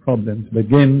demonic problems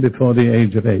begin before the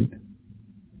age of 8.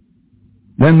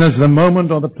 Then there's the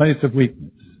moment or the place of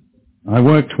weakness. I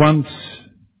worked once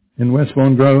in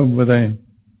Westbourne Grove with a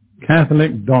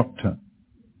Catholic doctor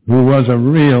who was a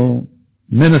real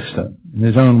minister in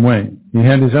his own way. He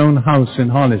had his own house in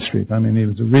Harley Street. I mean, he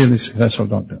was a really successful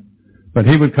doctor. But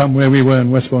he would come where we were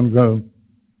in Westbourne Grove,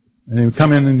 and he would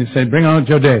come in and he'd say, bring out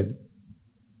your dead.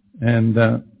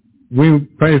 And we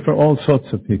would pray for all sorts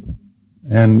of people.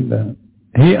 And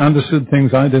he understood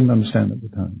things I didn't understand at the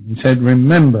time. He said,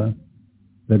 remember,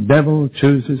 the devil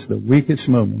chooses the weakest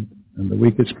moment and the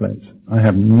weakest place. I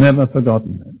have never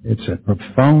forgotten that. It's a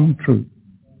profound truth.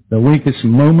 The weakest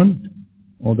moment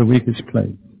or the weakest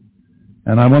place.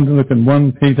 And I want to look at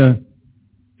 1 Peter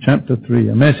chapter 3,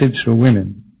 a message for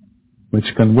women, which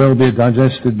can well be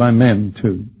digested by men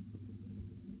too.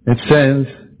 It says,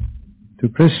 to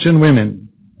Christian women,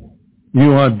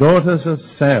 you are daughters of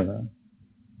Sarah,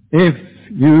 if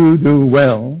you do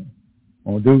well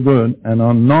or do good and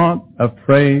are not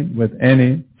afraid with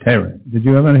any terror. Did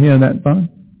you ever hear that part?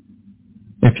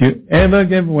 If you ever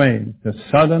give way to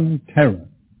sudden terror,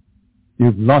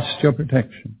 you've lost your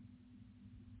protection.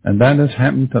 And that has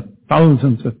happened to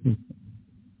thousands of people.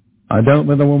 I dealt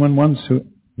with a woman once who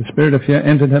the spirit of fear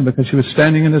entered her because she was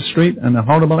standing in the street and a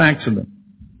horrible accident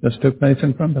just took place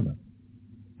in front of her.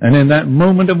 And in that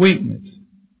moment of weakness,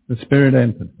 the spirit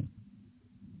entered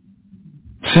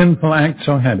her. Sinful acts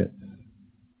or habits.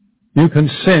 You can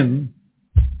sin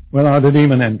without a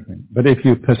demon entering. But if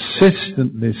you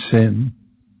persistently sin,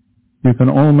 you can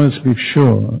almost be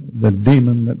sure the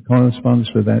demon that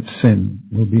corresponds to that sin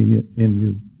will be in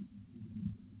you.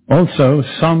 Also,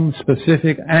 some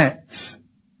specific acts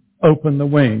open the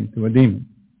way to a demon.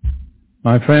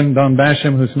 My friend Don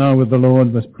Basham, who's now with the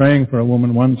Lord, was praying for a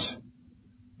woman once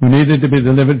who needed to be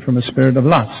delivered from a spirit of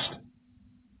lust.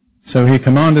 So he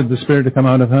commanded the spirit to come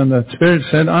out of her, and the spirit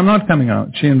said, I'm not coming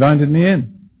out. She invited me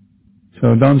in.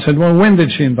 So Don said, well, when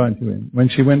did she invite you in? When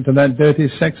she went to that dirty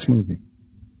sex movie.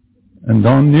 And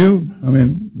Don knew,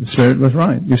 the spirit was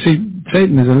right. You see,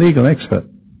 Satan is a legal expert.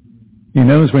 He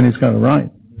knows when he's got it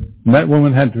right. That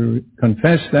woman had to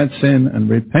confess that sin and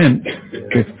repent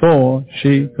before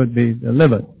she could be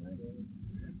delivered.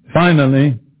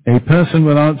 Finally, a person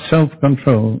without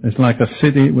self-control is like a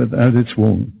city without its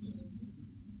walls.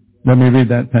 Let me read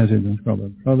that passage in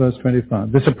Proverbs. Proverbs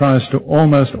 25. This applies to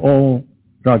almost all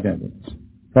drug addicts.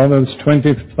 Proverbs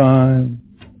 25,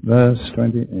 verse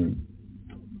 28.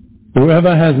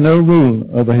 Whoever has no rule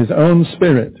over his own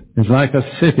spirit is like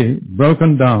a city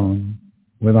broken down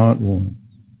without walls.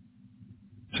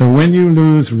 So when you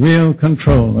lose real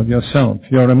control of yourself,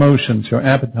 your emotions, your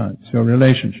appetites, your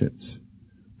relationships,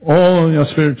 all your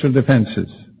spiritual defenses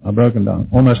are broken down.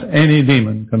 Almost any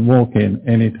demon can walk in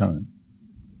any time.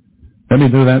 Let me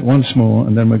do that once more,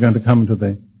 and then we're going to come to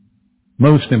the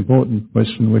most important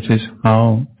question, which is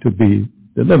how to be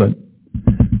delivered.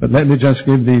 But let me just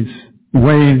give these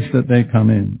ways that they come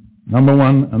in. Number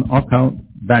one, an occult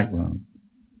background.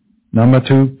 Number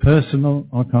two, personal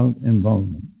occult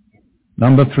involvement.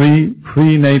 Number three,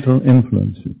 prenatal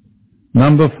influences.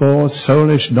 Number four,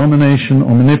 soulish domination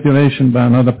or manipulation by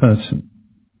another person.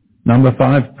 Number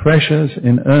five, pressures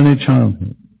in early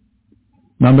childhood.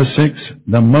 Number six,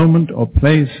 the moment or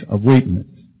place of weakness.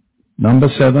 Number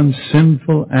seven,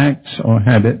 sinful acts or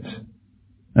habits.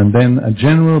 And then a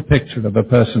general picture of a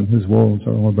person whose walls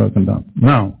are all broken down.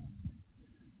 Now,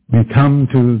 we come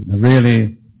to the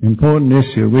really important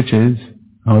issue, which is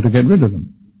how to get rid of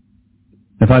them.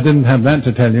 If I didn't have that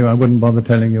to tell you, I wouldn't bother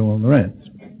telling you all the rest.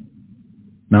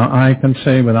 Now, I can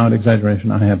say without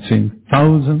exaggeration, I have seen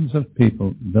thousands of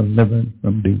people delivered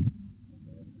from demons.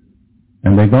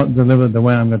 And they got delivered the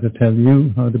way I'm going to tell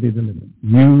you how to be delivered.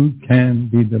 You can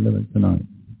be delivered tonight.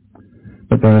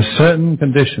 But there are certain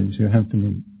conditions you have to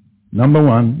meet. Number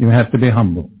one, you have to be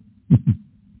humble. You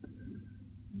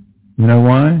know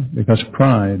why? Because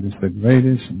pride is the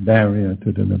greatest barrier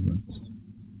to deliverance.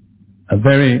 A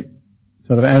very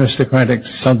sort of aristocratic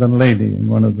southern lady in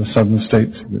one of the southern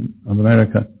states of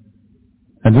America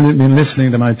had been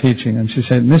listening to my teaching, and she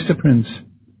said, Mr. Prince,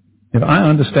 if I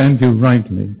understand you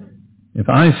rightly, if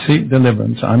I seek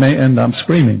deliverance, I may end up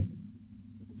screaming.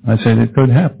 I said, it could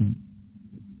happen.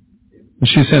 But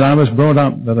she said, I was brought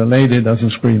up that a lady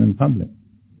doesn't scream in public.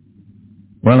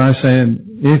 Well, I said,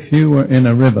 if you were in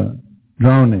a river,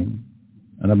 drowning,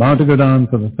 and about to go down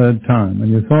for the third time, and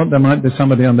you thought there might be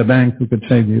somebody on the bank who could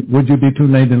save you, would you be too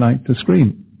ladylike to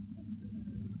scream?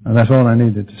 And that's all I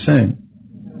needed to say.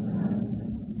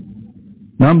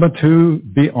 Number two,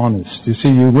 be honest. You see,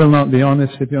 you will not be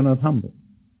honest if you're not humble.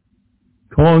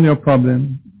 Call your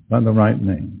problem by the right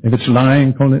name. If it's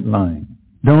lying, call it lying.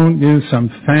 Don't use some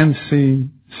fancy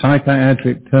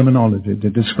psychiatric terminology to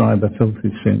describe a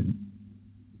filthy sin.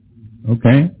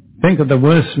 Okay? Think of the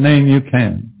worst name you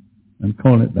can and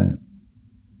call it that.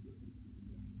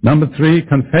 Number three,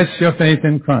 confess your faith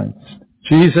in Christ.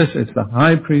 Jesus is the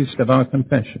high priest of our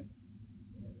confession.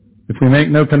 If we make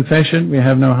no confession, we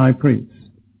have no high priest.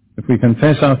 If we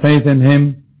confess our faith in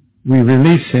him, we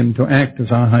release him to act as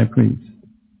our high priest.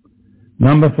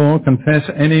 Number four, confess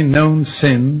any known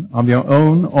sin of your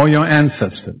own or your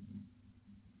ancestors,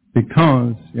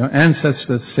 because your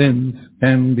ancestors' sins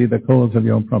can be the cause of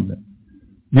your problem.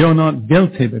 You're not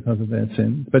guilty because of their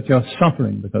sins, but you're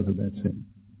suffering because of their sins.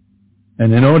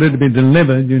 And in order to be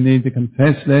delivered, you need to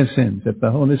confess their sins. If the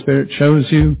Holy Spirit shows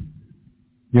you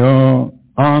your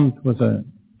aunt was a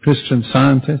Christian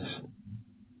Scientist,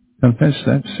 confess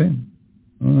that sin.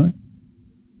 All right?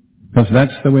 Because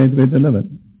that's the way to be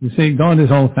delivered. You see, God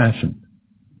is old-fashioned.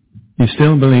 He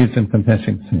still believes in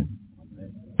confessing sin.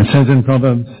 It says in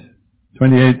Proverbs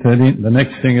 28:13, the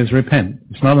next thing is repent.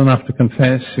 It's not enough to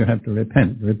confess, you have to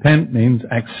repent. Repent means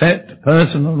accept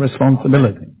personal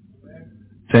responsibility.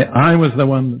 Say, I was the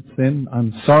one that sinned.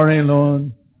 I'm sorry,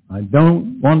 Lord. I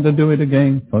don't want to do it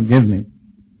again. Forgive me.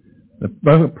 The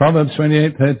Proverbs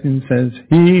 28:13 says,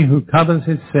 he who covers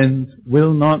his sins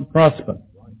will not prosper.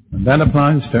 And that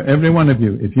applies to every one of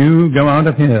you. If you go out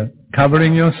of here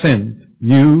covering your sins,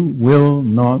 you will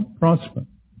not prosper.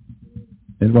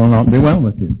 It will not be well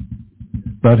with you.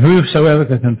 But whosoever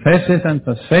confesses and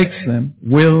forsakes them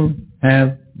will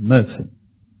have mercy.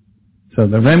 So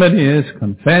the remedy is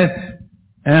confess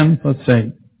and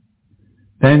forsake.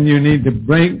 Then you need to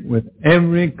break with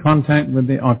every contact with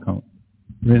the occult.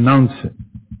 Renounce it.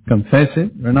 Confess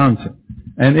it, renounce it.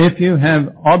 And if you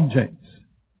have objects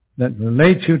that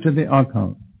relate you to the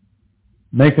occult,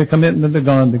 make a commitment to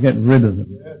God to get rid of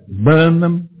them. Burn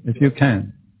them if you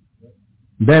can.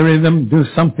 Bury them, do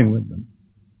something with them.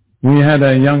 We had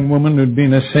a young woman who'd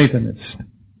been a Satanist,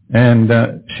 and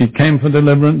she came for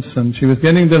deliverance, and she was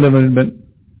getting delivered, but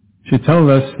she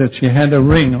told us that she had a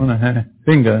ring on her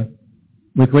finger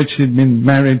with which she'd been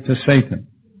married to Satan.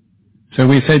 So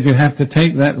we said, you have to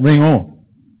take that ring off.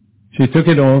 She took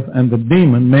it off, and the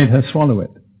demon made her swallow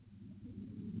it.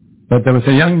 But there was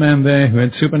a young man there who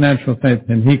had supernatural faith,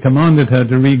 and he commanded her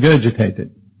to regurgitate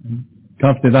it.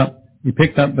 Coughed it up. He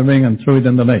picked up the ring and threw it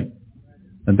in the lake.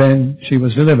 And then she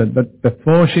was delivered. But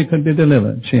before she could be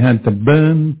delivered, she had to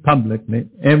burn publicly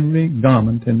every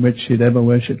garment in which she'd ever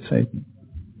worshipped Satan.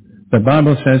 The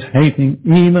Bible says, hating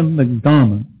even the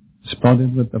garment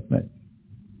spotted with the flesh.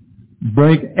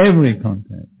 Break every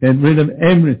contact. Get rid of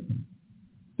everything.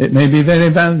 It may be very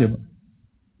valuable.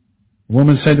 A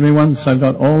woman said to me once, I've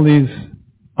got all these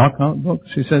occult books.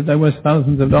 She said, they're worth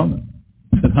thousands of dollars.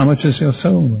 I said, how much is your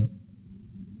soul worth?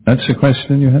 That's the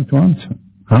question you have to answer.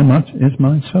 How much is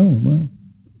my soul worth?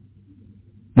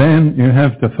 Then you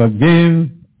have to forgive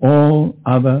all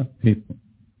other people.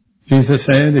 Jesus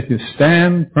said, if you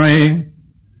stand praying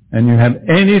and you have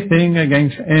anything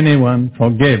against anyone,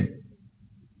 forgive.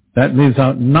 That leaves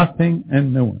out nothing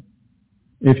and no one.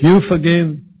 If you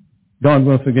forgive, God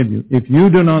will forgive you. If you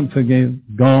do not forgive,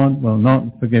 God will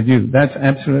not forgive you. That's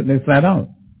absolutely flat out.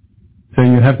 So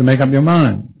you have to make up your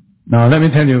mind. Now let me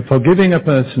tell you, forgiving a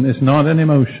person is not an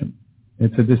emotion.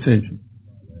 It's a decision.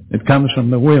 It comes from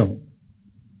the will,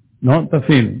 not the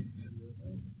feelings.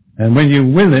 And when you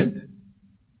will it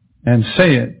and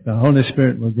say it, the Holy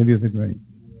Spirit will give you the grace.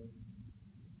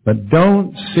 But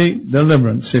don't seek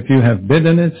deliverance if you have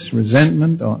bitterness,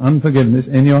 resentment, or unforgiveness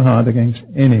in your heart against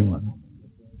anyone.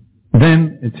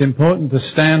 Then it's important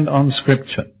to stand on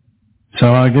Scripture. So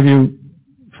I'll give you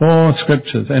 4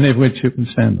 scriptures, any of which you can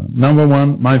stand on. Number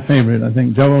 1, my favorite, I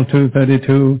think, Joel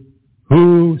 2:32.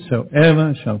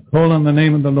 Whosoever shall call on the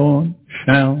name of the Lord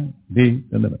shall be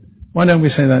delivered. Why don't we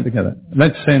say that together?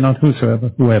 Let's say not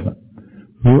whosoever, whoever.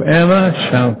 Whoever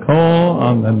shall call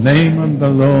on the name of the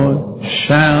Lord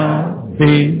shall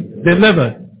be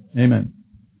delivered. Amen.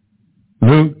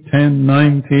 Luke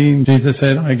 10:19, Jesus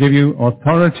said, I give you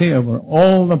authority over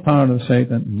all the power of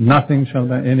Satan. Nothing shall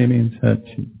by any means hurt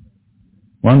you.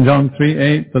 1 John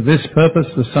 3:8, for this purpose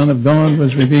the Son of God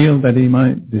was revealed that he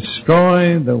might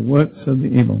destroy the works of the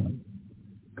evil one.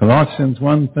 Colossians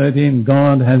 1:13,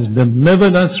 God has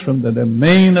delivered us from the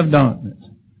domain of darkness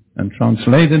and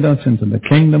translated us into the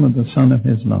kingdom of the Son of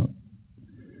his love.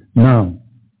 Now,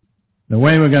 the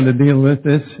way we're going to deal with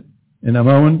this in a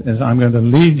moment is I'm going to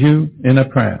lead you in a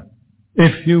prayer.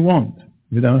 If you want,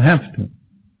 you don't have to.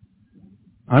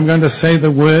 I'm going to say the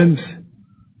words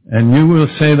and you will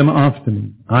say them after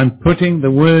me. I'm putting the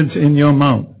words in your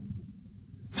mouth.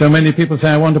 So many people say,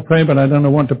 I want to pray, but I don't know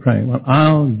what to pray. Well,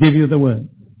 I'll give you the words.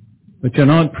 But you're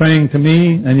not praying to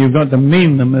me, and you've got to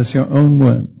mean them as your own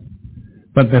words.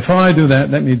 But before I do that,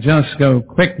 let me just go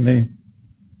quickly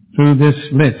through this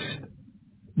list.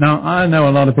 Now, I know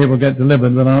a lot of people get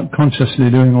delivered without consciously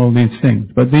doing all these things,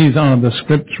 but these are the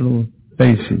scriptural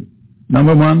bases.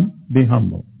 Number 1, be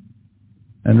humble.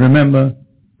 And remember,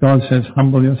 God says,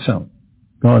 humble yourself.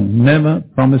 God never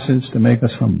promises to make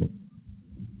us humble.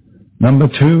 Number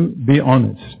 2, be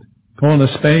honest. Call a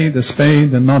spade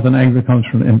and not an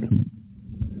agricultural implement.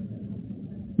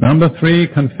 Number 3,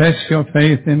 confess your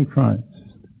faith in Christ.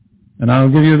 And I'll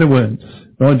give you the words.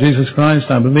 Lord Jesus Christ,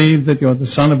 I believe that you're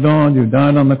the Son of God. You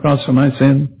died on the cross for my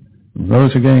sin and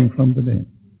rose again from the dead.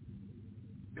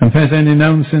 Confess any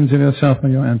known sins of yourself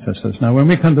and your ancestors. Now, when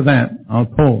we come to that, I'll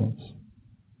pause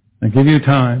and give you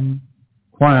time,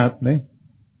 quietly,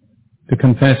 to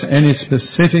confess any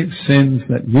specific sins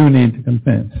that you need to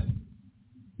confess.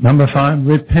 Number 5,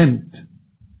 repent.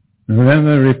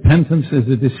 Remember, repentance is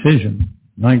a decision,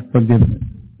 like forgiveness.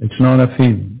 It's not a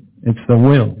feeling. It's the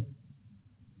will.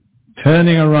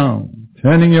 Turning around,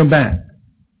 turning your back.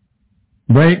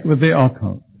 Break with the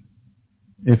occult.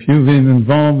 If you've been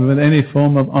involved with any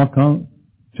form of occult,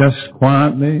 just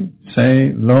quietly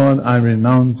say, Lord, I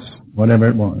renounce whatever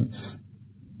it was.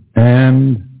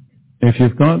 And if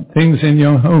you've got things in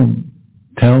your home,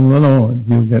 tell the Lord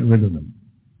you'll get rid of them.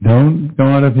 Don't go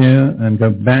out of here and go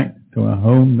back to a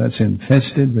home that's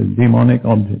infested with demonic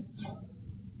objects.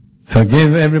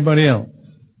 Forgive everybody else.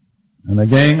 And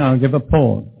again, I'll give a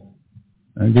pause.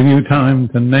 I'll give you time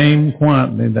to name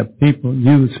quietly the people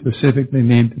you specifically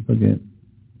need to forgive.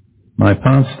 My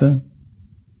pastor,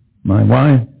 my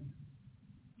wife.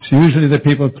 It's usually the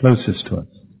people closest to us.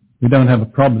 We don't have a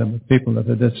problem with people that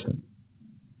are distant.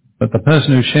 But the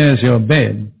person who shares your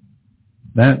bed,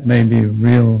 that may be a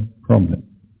real problem.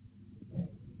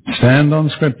 Stand on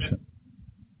Scripture.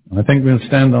 I think we'll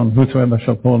stand on whosoever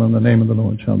shall call on the name of the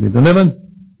Lord shall be delivered.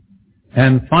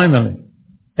 And finally,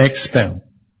 expel.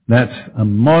 That's a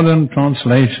modern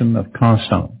translation of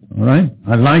cast out. All right?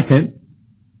 I like it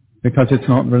because it's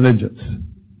not religious.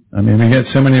 I mean, we get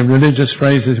so many religious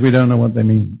phrases we don't know what they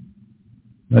mean.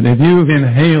 But if you've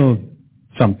inhaled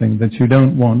something that you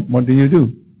don't want, what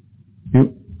do?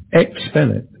 You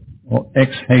expel it or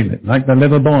exhale it, like the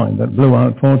little boy that blew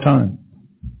out 4 times.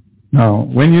 Now,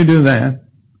 when you do that,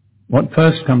 what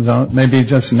first comes out may be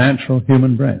just natural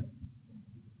human breath.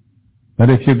 But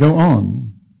if you go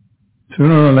on,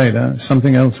 sooner or later,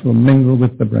 something else will mingle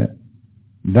with the breath.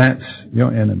 That's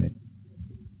your enemy.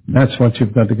 That's what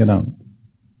you've got to get out.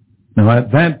 Now,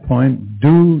 at that point,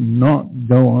 do not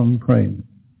go on praying.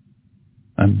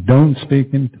 And don't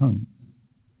speak in tongues.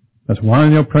 Because while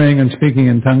you're praying and speaking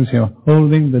in tongues, you're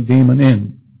holding the demon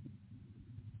in.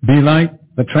 Be like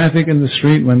the traffic in the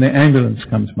street when the ambulance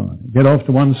comes by. Get off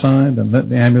to one side and let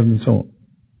the ambulance off.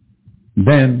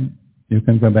 Then you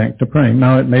can go back to praying.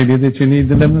 Now, it may be that you need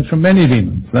deliverance from many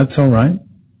demons. That's all right.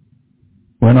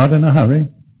 We're not in a hurry.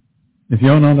 If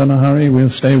you're not in a hurry,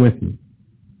 we'll stay with you.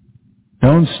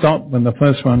 Don't stop when the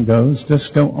first one goes.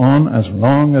 Just go on as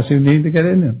long as you need to get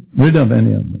rid of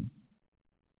any of them.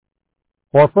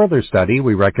 For further study,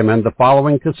 we recommend the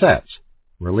following cassettes.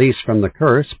 Release from the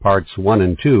Curse, Parts 1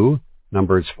 and 2,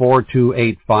 numbers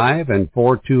 4285 and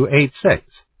 4286,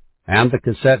 and the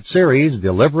cassette series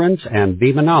Deliverance and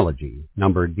Demonology,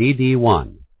 number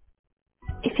DD1.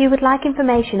 If you would like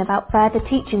information about further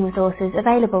teaching resources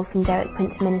available from Derek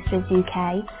Prince Ministries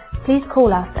UK, please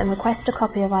call us and request a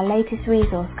copy of our latest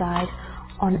resource guide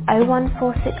on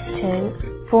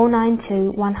 01462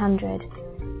 492 100.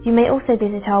 You may also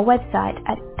visit our website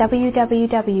at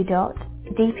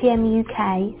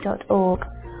www.dpmuk.org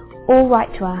or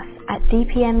write to us at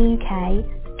DPM UK,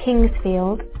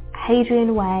 Kingsfield,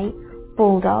 Hadrian Way,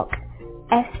 Baldock,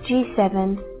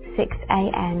 SG7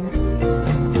 6AN.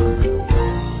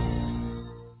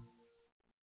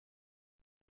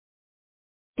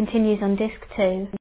 Continues on disc 2.